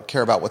care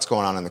about what's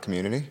going on in the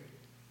community.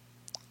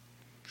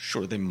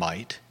 Sure, they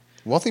might.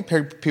 Wealthy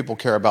people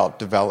care about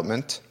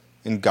development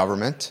in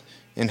government,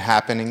 in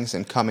happenings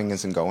and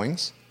comings and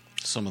goings.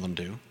 Some of them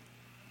do.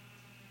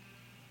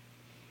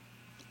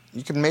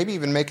 You can maybe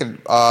even make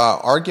an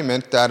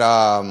argument that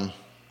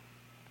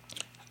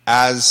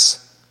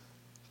as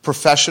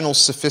professional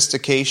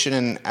sophistication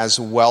and as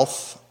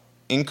wealth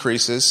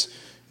increases,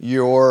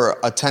 your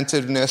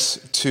attentiveness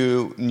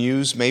to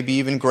news may be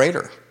even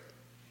greater.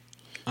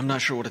 I'm not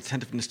sure what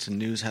attentiveness to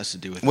news has to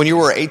do with it. When you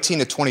were 18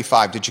 to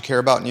 25, did you care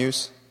about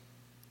news?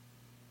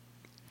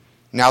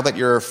 Now that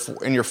you're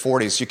in your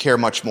 40s, you care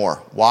much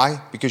more.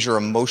 Why? Because you're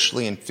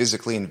emotionally and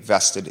physically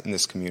invested in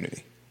this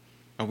community.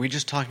 Are we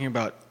just talking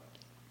about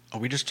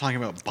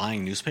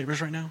buying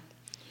newspapers right now?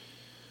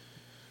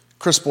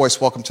 Chris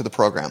Boyce, welcome to the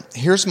program.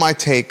 Here's my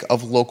take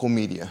of local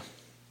media.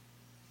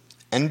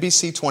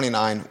 NBC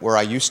 29, where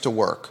I used to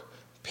work,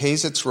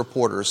 pays its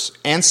reporters,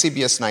 and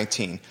CBS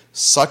 19,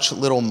 such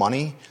little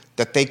money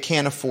that they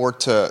can't afford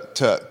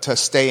to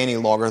stay any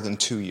longer than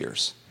 2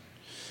 years.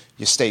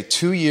 You stay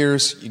 2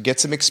 years, you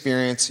get some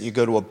experience, you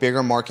go to a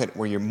bigger market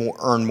where you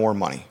earn more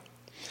money.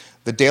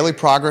 The Daily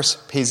Progress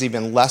pays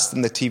even less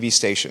than the TV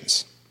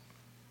stations.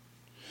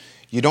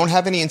 You don't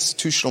have any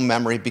institutional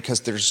memory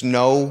because there's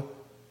no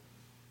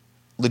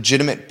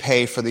legitimate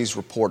pay for these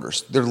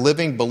reporters. They're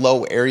living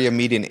below area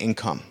median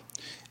income.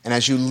 And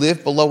as you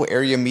live below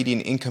area median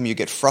income, you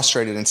get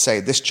frustrated and say,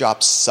 this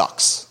job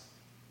sucks.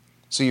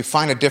 So you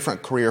find a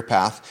different career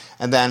path,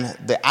 and then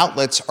the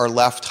outlets are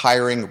left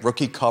hiring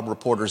rookie cub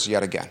reporters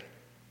yet again.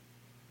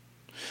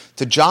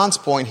 To John's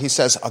point, he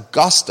says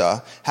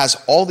Augusta has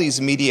all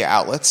these media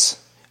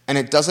outlets, and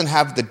it doesn't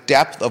have the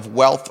depth of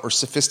wealth or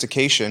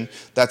sophistication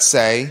that,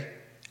 say,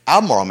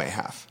 Albemarle may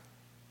have.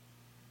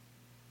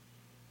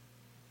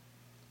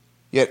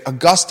 Yet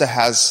Augusta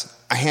has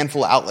a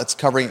handful of outlets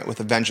covering it with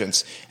a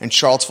vengeance, and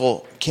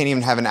Charlottesville can't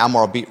even have an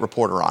Albemarle beat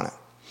reporter on it.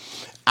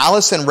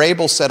 Allison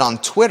Rabel said on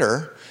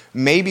Twitter,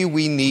 maybe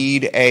we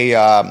need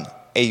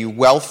a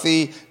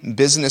wealthy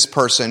business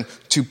person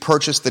to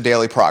purchase the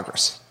Daily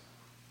Progress.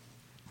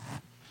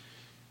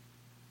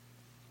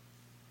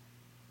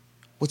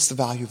 What's the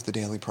value of the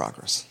Daily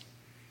Progress?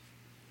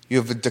 You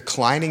have a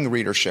declining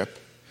readership.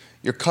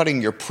 You're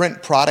cutting your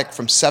print product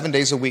from 7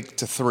 days a week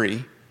to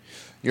 3.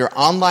 Your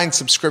online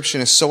subscription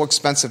is so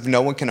expensive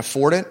no one can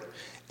afford it.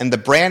 And the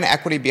brand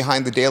equity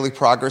behind the Daily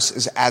Progress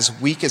is as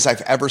weak as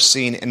I've ever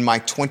seen in my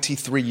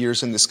 23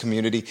 years in this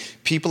community.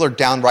 People are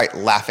downright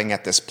laughing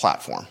at this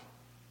platform.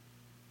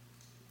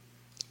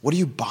 What are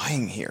you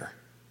buying here?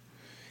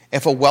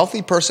 If a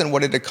wealthy person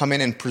wanted to come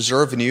in and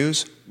preserve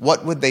news,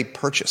 what would they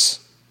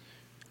purchase?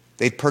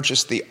 They'd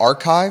purchase the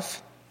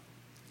archive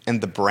and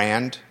the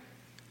brand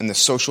and the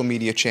social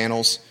media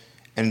channels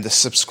and the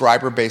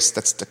subscriber base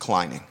that's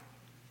declining.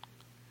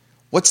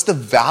 What's the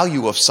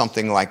value of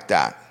something like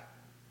that?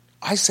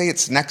 I say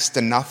it's next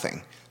to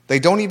nothing. They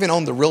don't even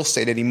own the real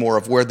estate anymore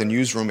of where the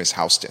newsroom is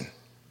housed in.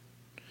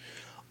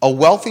 A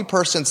wealthy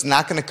person's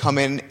not going to come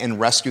in and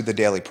rescue the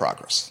Daily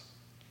Progress.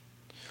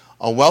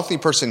 A wealthy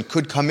person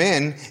could come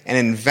in and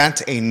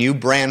invent a new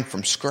brand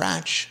from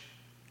scratch.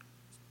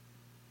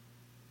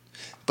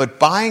 But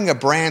buying a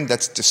brand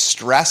that's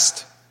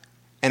distressed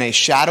and a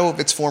shadow of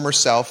its former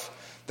self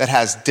that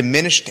has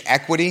diminished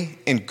equity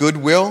and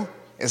goodwill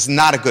is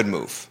not a good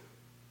move.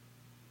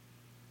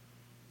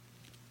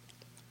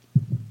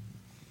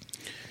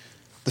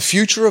 The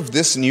future of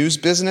this news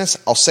business,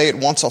 I'll say it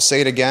once, I'll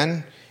say it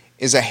again,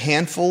 is a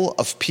handful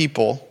of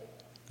people,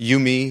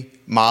 Yumi,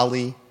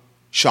 Molly,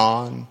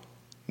 Sean,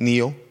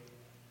 Neil,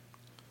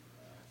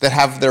 that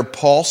have their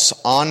pulse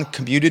on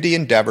community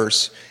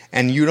endeavors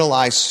and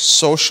utilize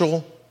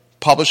social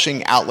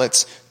publishing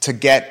outlets to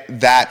get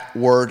that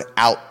word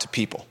out to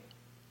people.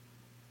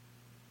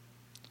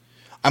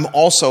 I'm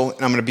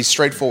going to be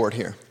straightforward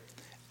here.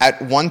 At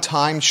one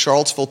time,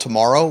 Charlottesville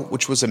Tomorrow,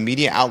 which was a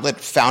media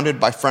outlet founded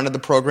by friend of the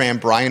program,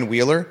 Brian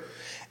Wheeler,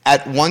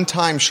 at one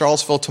time,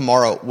 Charlottesville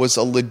Tomorrow was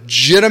a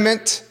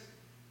legitimate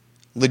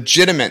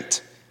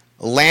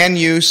land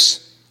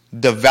use,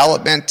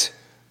 development,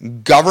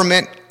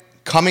 government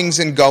comings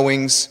and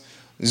goings,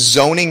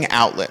 zoning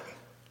outlet.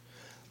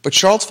 But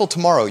Charlottesville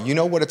Tomorrow, you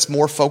know what it's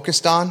more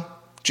focused on,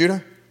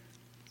 Judah?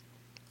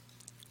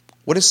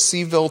 What is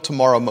CVille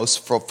Tomorrow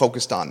most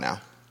focused on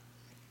now?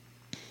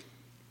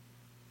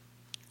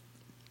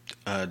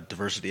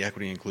 Diversity,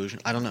 equity, inclusion.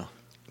 I don't know.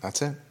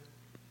 That's it.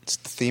 It's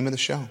the theme of the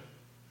show.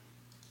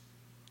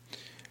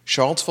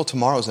 Charlottesville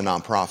Tomorrow is a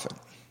nonprofit.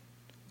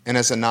 And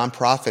as a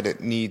nonprofit,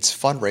 it needs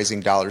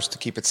fundraising dollars to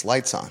keep its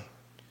lights on.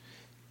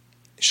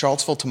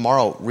 Charlottesville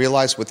Tomorrow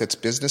realized with its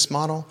business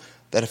model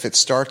that if it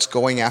starts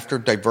going after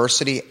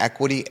diversity,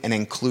 equity, and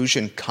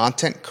inclusion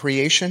content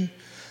creation,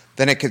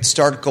 then it could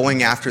start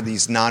going after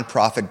these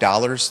nonprofit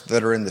dollars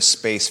that are in the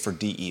space for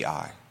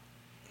DEI.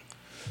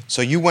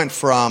 So you went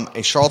from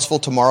a Charlottesville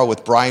Tomorrow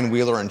with Brian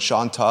Wheeler and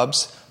Sean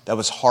Tubbs that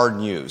was hard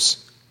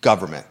news,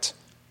 government,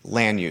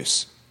 land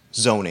use,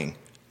 zoning,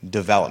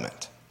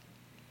 development,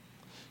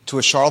 to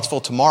a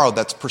Charlottesville Tomorrow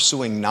that's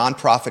pursuing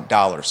nonprofit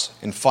dollars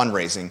and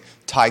fundraising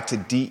tied to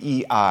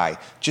DEI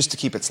just to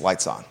keep its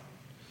lights on.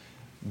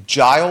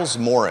 Giles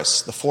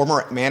Morris, the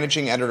former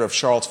managing editor of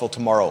Charlottesville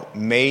Tomorrow,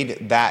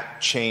 made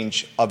that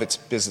change of its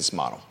business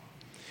model.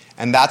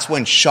 And that's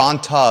when Sean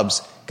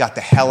Tubbs got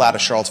the hell out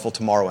of Charlottesville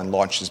Tomorrow and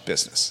launched his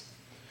business.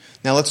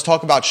 Now let's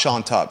talk about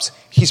Sean Tubbs.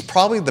 He's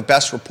probably the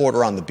best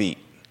reporter on the beat.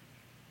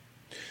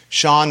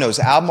 Sean knows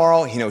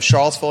Albemarle, he knows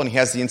Charlottesville, and he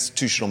has the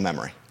institutional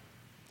memory.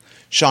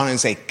 Sean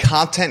is a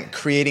content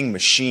creating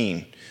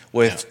machine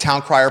with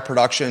Town Crier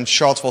Productions,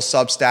 Charlottesville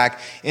Substack,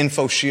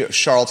 Info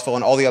Charlottesville,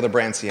 and all the other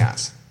brands he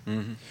has.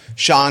 Mm-hmm.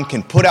 Sean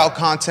can put out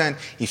content,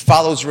 he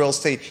follows real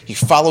estate, he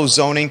follows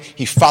zoning,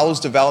 he follows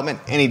development,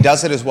 and he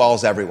does it as well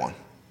as everyone.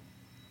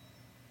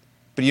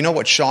 But you know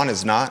what Sean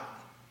is not?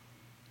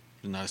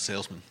 He's not a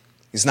salesman.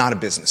 He's not a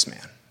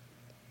businessman.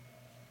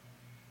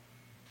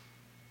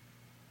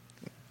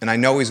 And I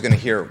know he's going to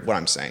hear what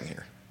I'm saying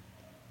here.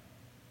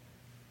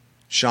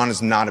 Sean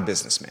is not a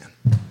businessman.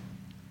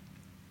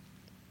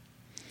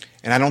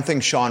 And I don't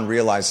think Sean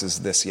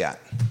realizes this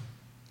yet.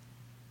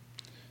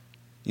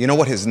 You know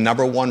what his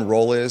number one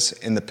role is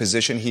in the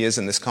position he is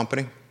in this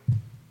company?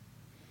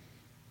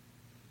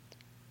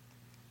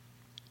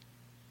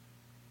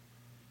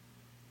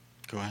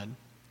 Go ahead.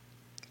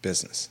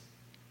 Business.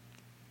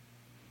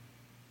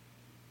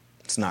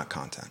 It's not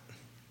content.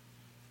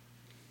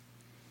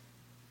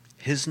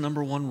 His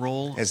number one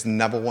role? His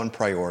number one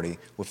priority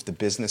with the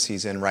business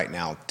he's in right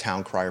now,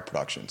 Town Crier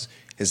Productions,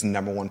 his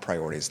number one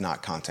priority is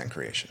not content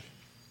creation.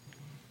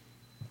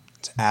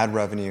 It's ad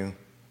revenue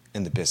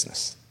in the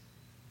business.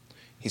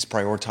 He's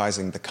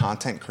prioritizing the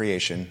content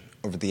creation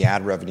over the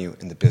ad revenue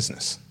in the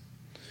business.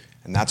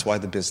 And that's why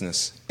the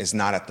business is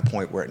not at the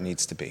point where it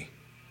needs to be.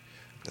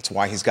 That's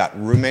why he's got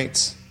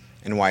roommates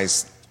and why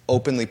he's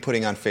openly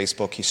putting on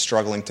Facebook he's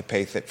struggling to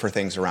pay for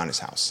things around his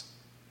house.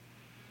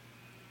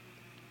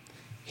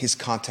 His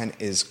content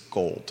is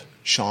gold.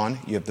 Sean,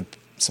 you have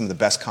some of the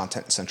best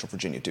content in Central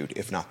Virginia, dude,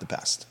 if not the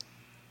best.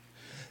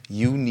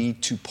 You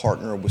need to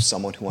partner with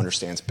someone who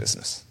understands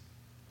business.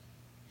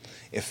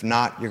 If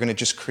not, you're going to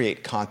just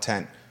create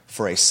content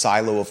for a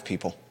silo of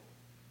people.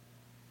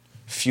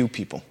 Few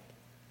people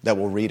that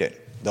will read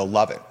it. They'll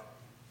love it,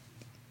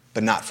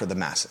 but not for the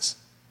masses.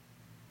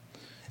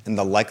 And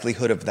the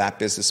likelihood of that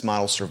business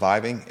model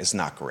surviving is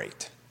not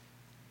great.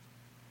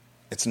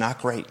 It's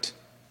not great.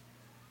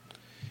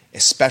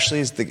 Especially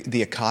as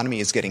the economy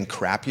is getting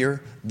crappier.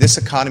 This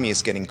economy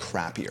is getting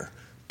crappier.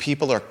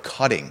 People are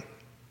cutting.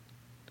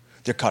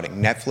 They're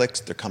cutting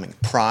Netflix, they're cutting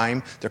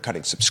Prime, they're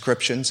cutting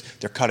subscriptions,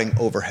 they're cutting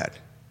overhead.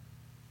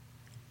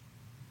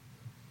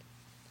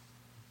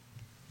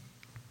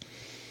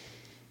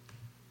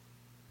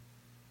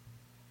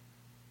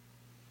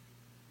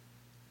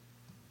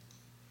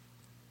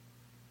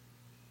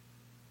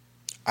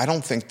 I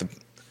don't think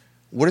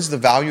what is the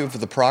value of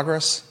the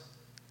progress?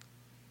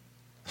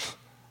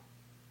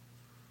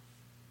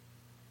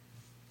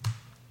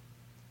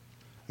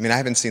 I mean, I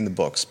haven't seen the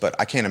books, but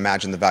I can't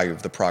imagine the value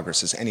of the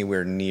progress is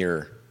anywhere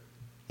near,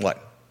 what,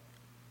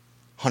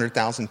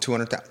 100,000,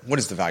 200,000? What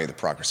is the value of the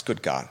progress?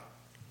 Good God.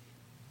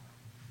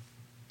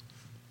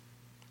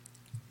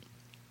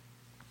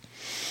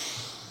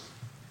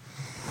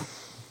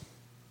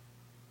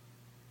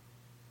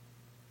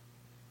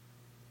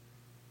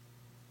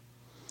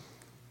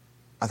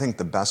 I think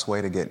the best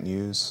way to get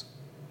news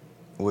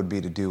would be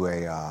to do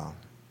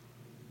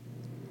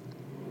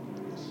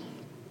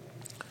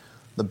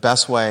the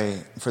best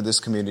way for this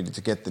community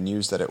to get the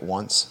news that it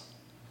wants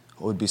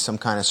would be some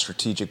kind of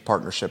strategic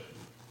partnership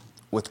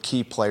with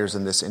key players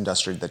in this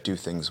industry that do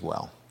things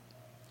well.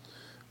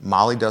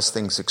 Molly does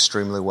things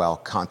extremely well.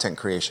 Content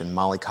creation.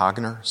 Molly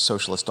Cogner,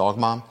 Socialist Dog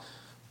Mom,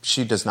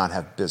 she does not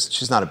have business.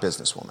 She's not a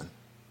businesswoman.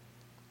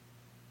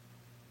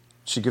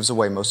 She gives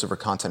away most of her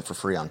content for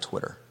free on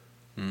Twitter.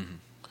 Mm-hmm.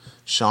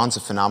 Sean's a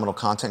phenomenal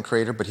content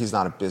creator, but he's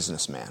not a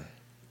businessman.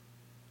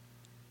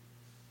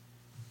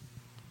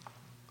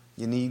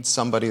 You need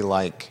somebody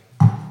like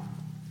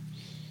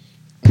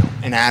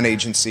an ad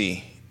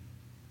agency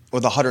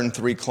with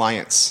 103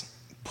 clients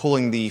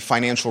pulling the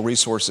financial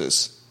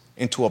resources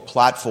into a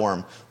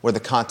platform where the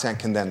content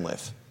can then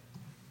live.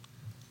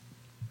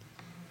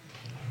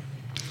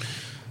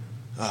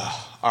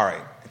 All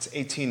right, it's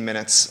 18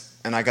 minutes,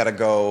 and I got to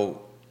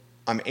go.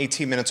 I'm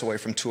 18 minutes away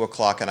from 2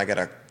 o'clock, and I got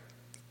a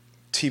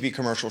TV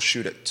commercial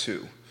shoot at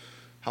 2.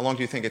 How long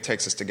do you think it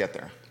takes us to get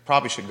there?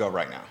 Probably should go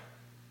right now.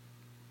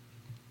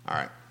 All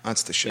right,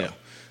 that's the show. Yeah.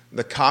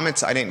 The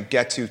comments I didn't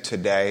get to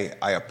today,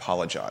 I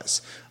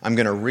apologize. I'm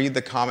going to read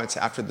the comments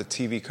after the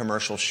TV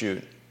commercial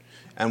shoot,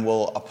 and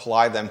we'll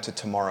apply them to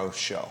tomorrow's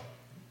show.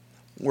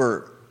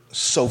 We're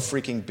so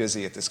freaking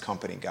busy at this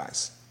company,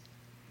 guys.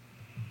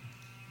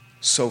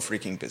 So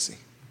freaking busy.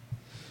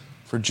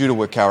 For Judah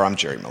Wickower, I'm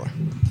Jerry Miller.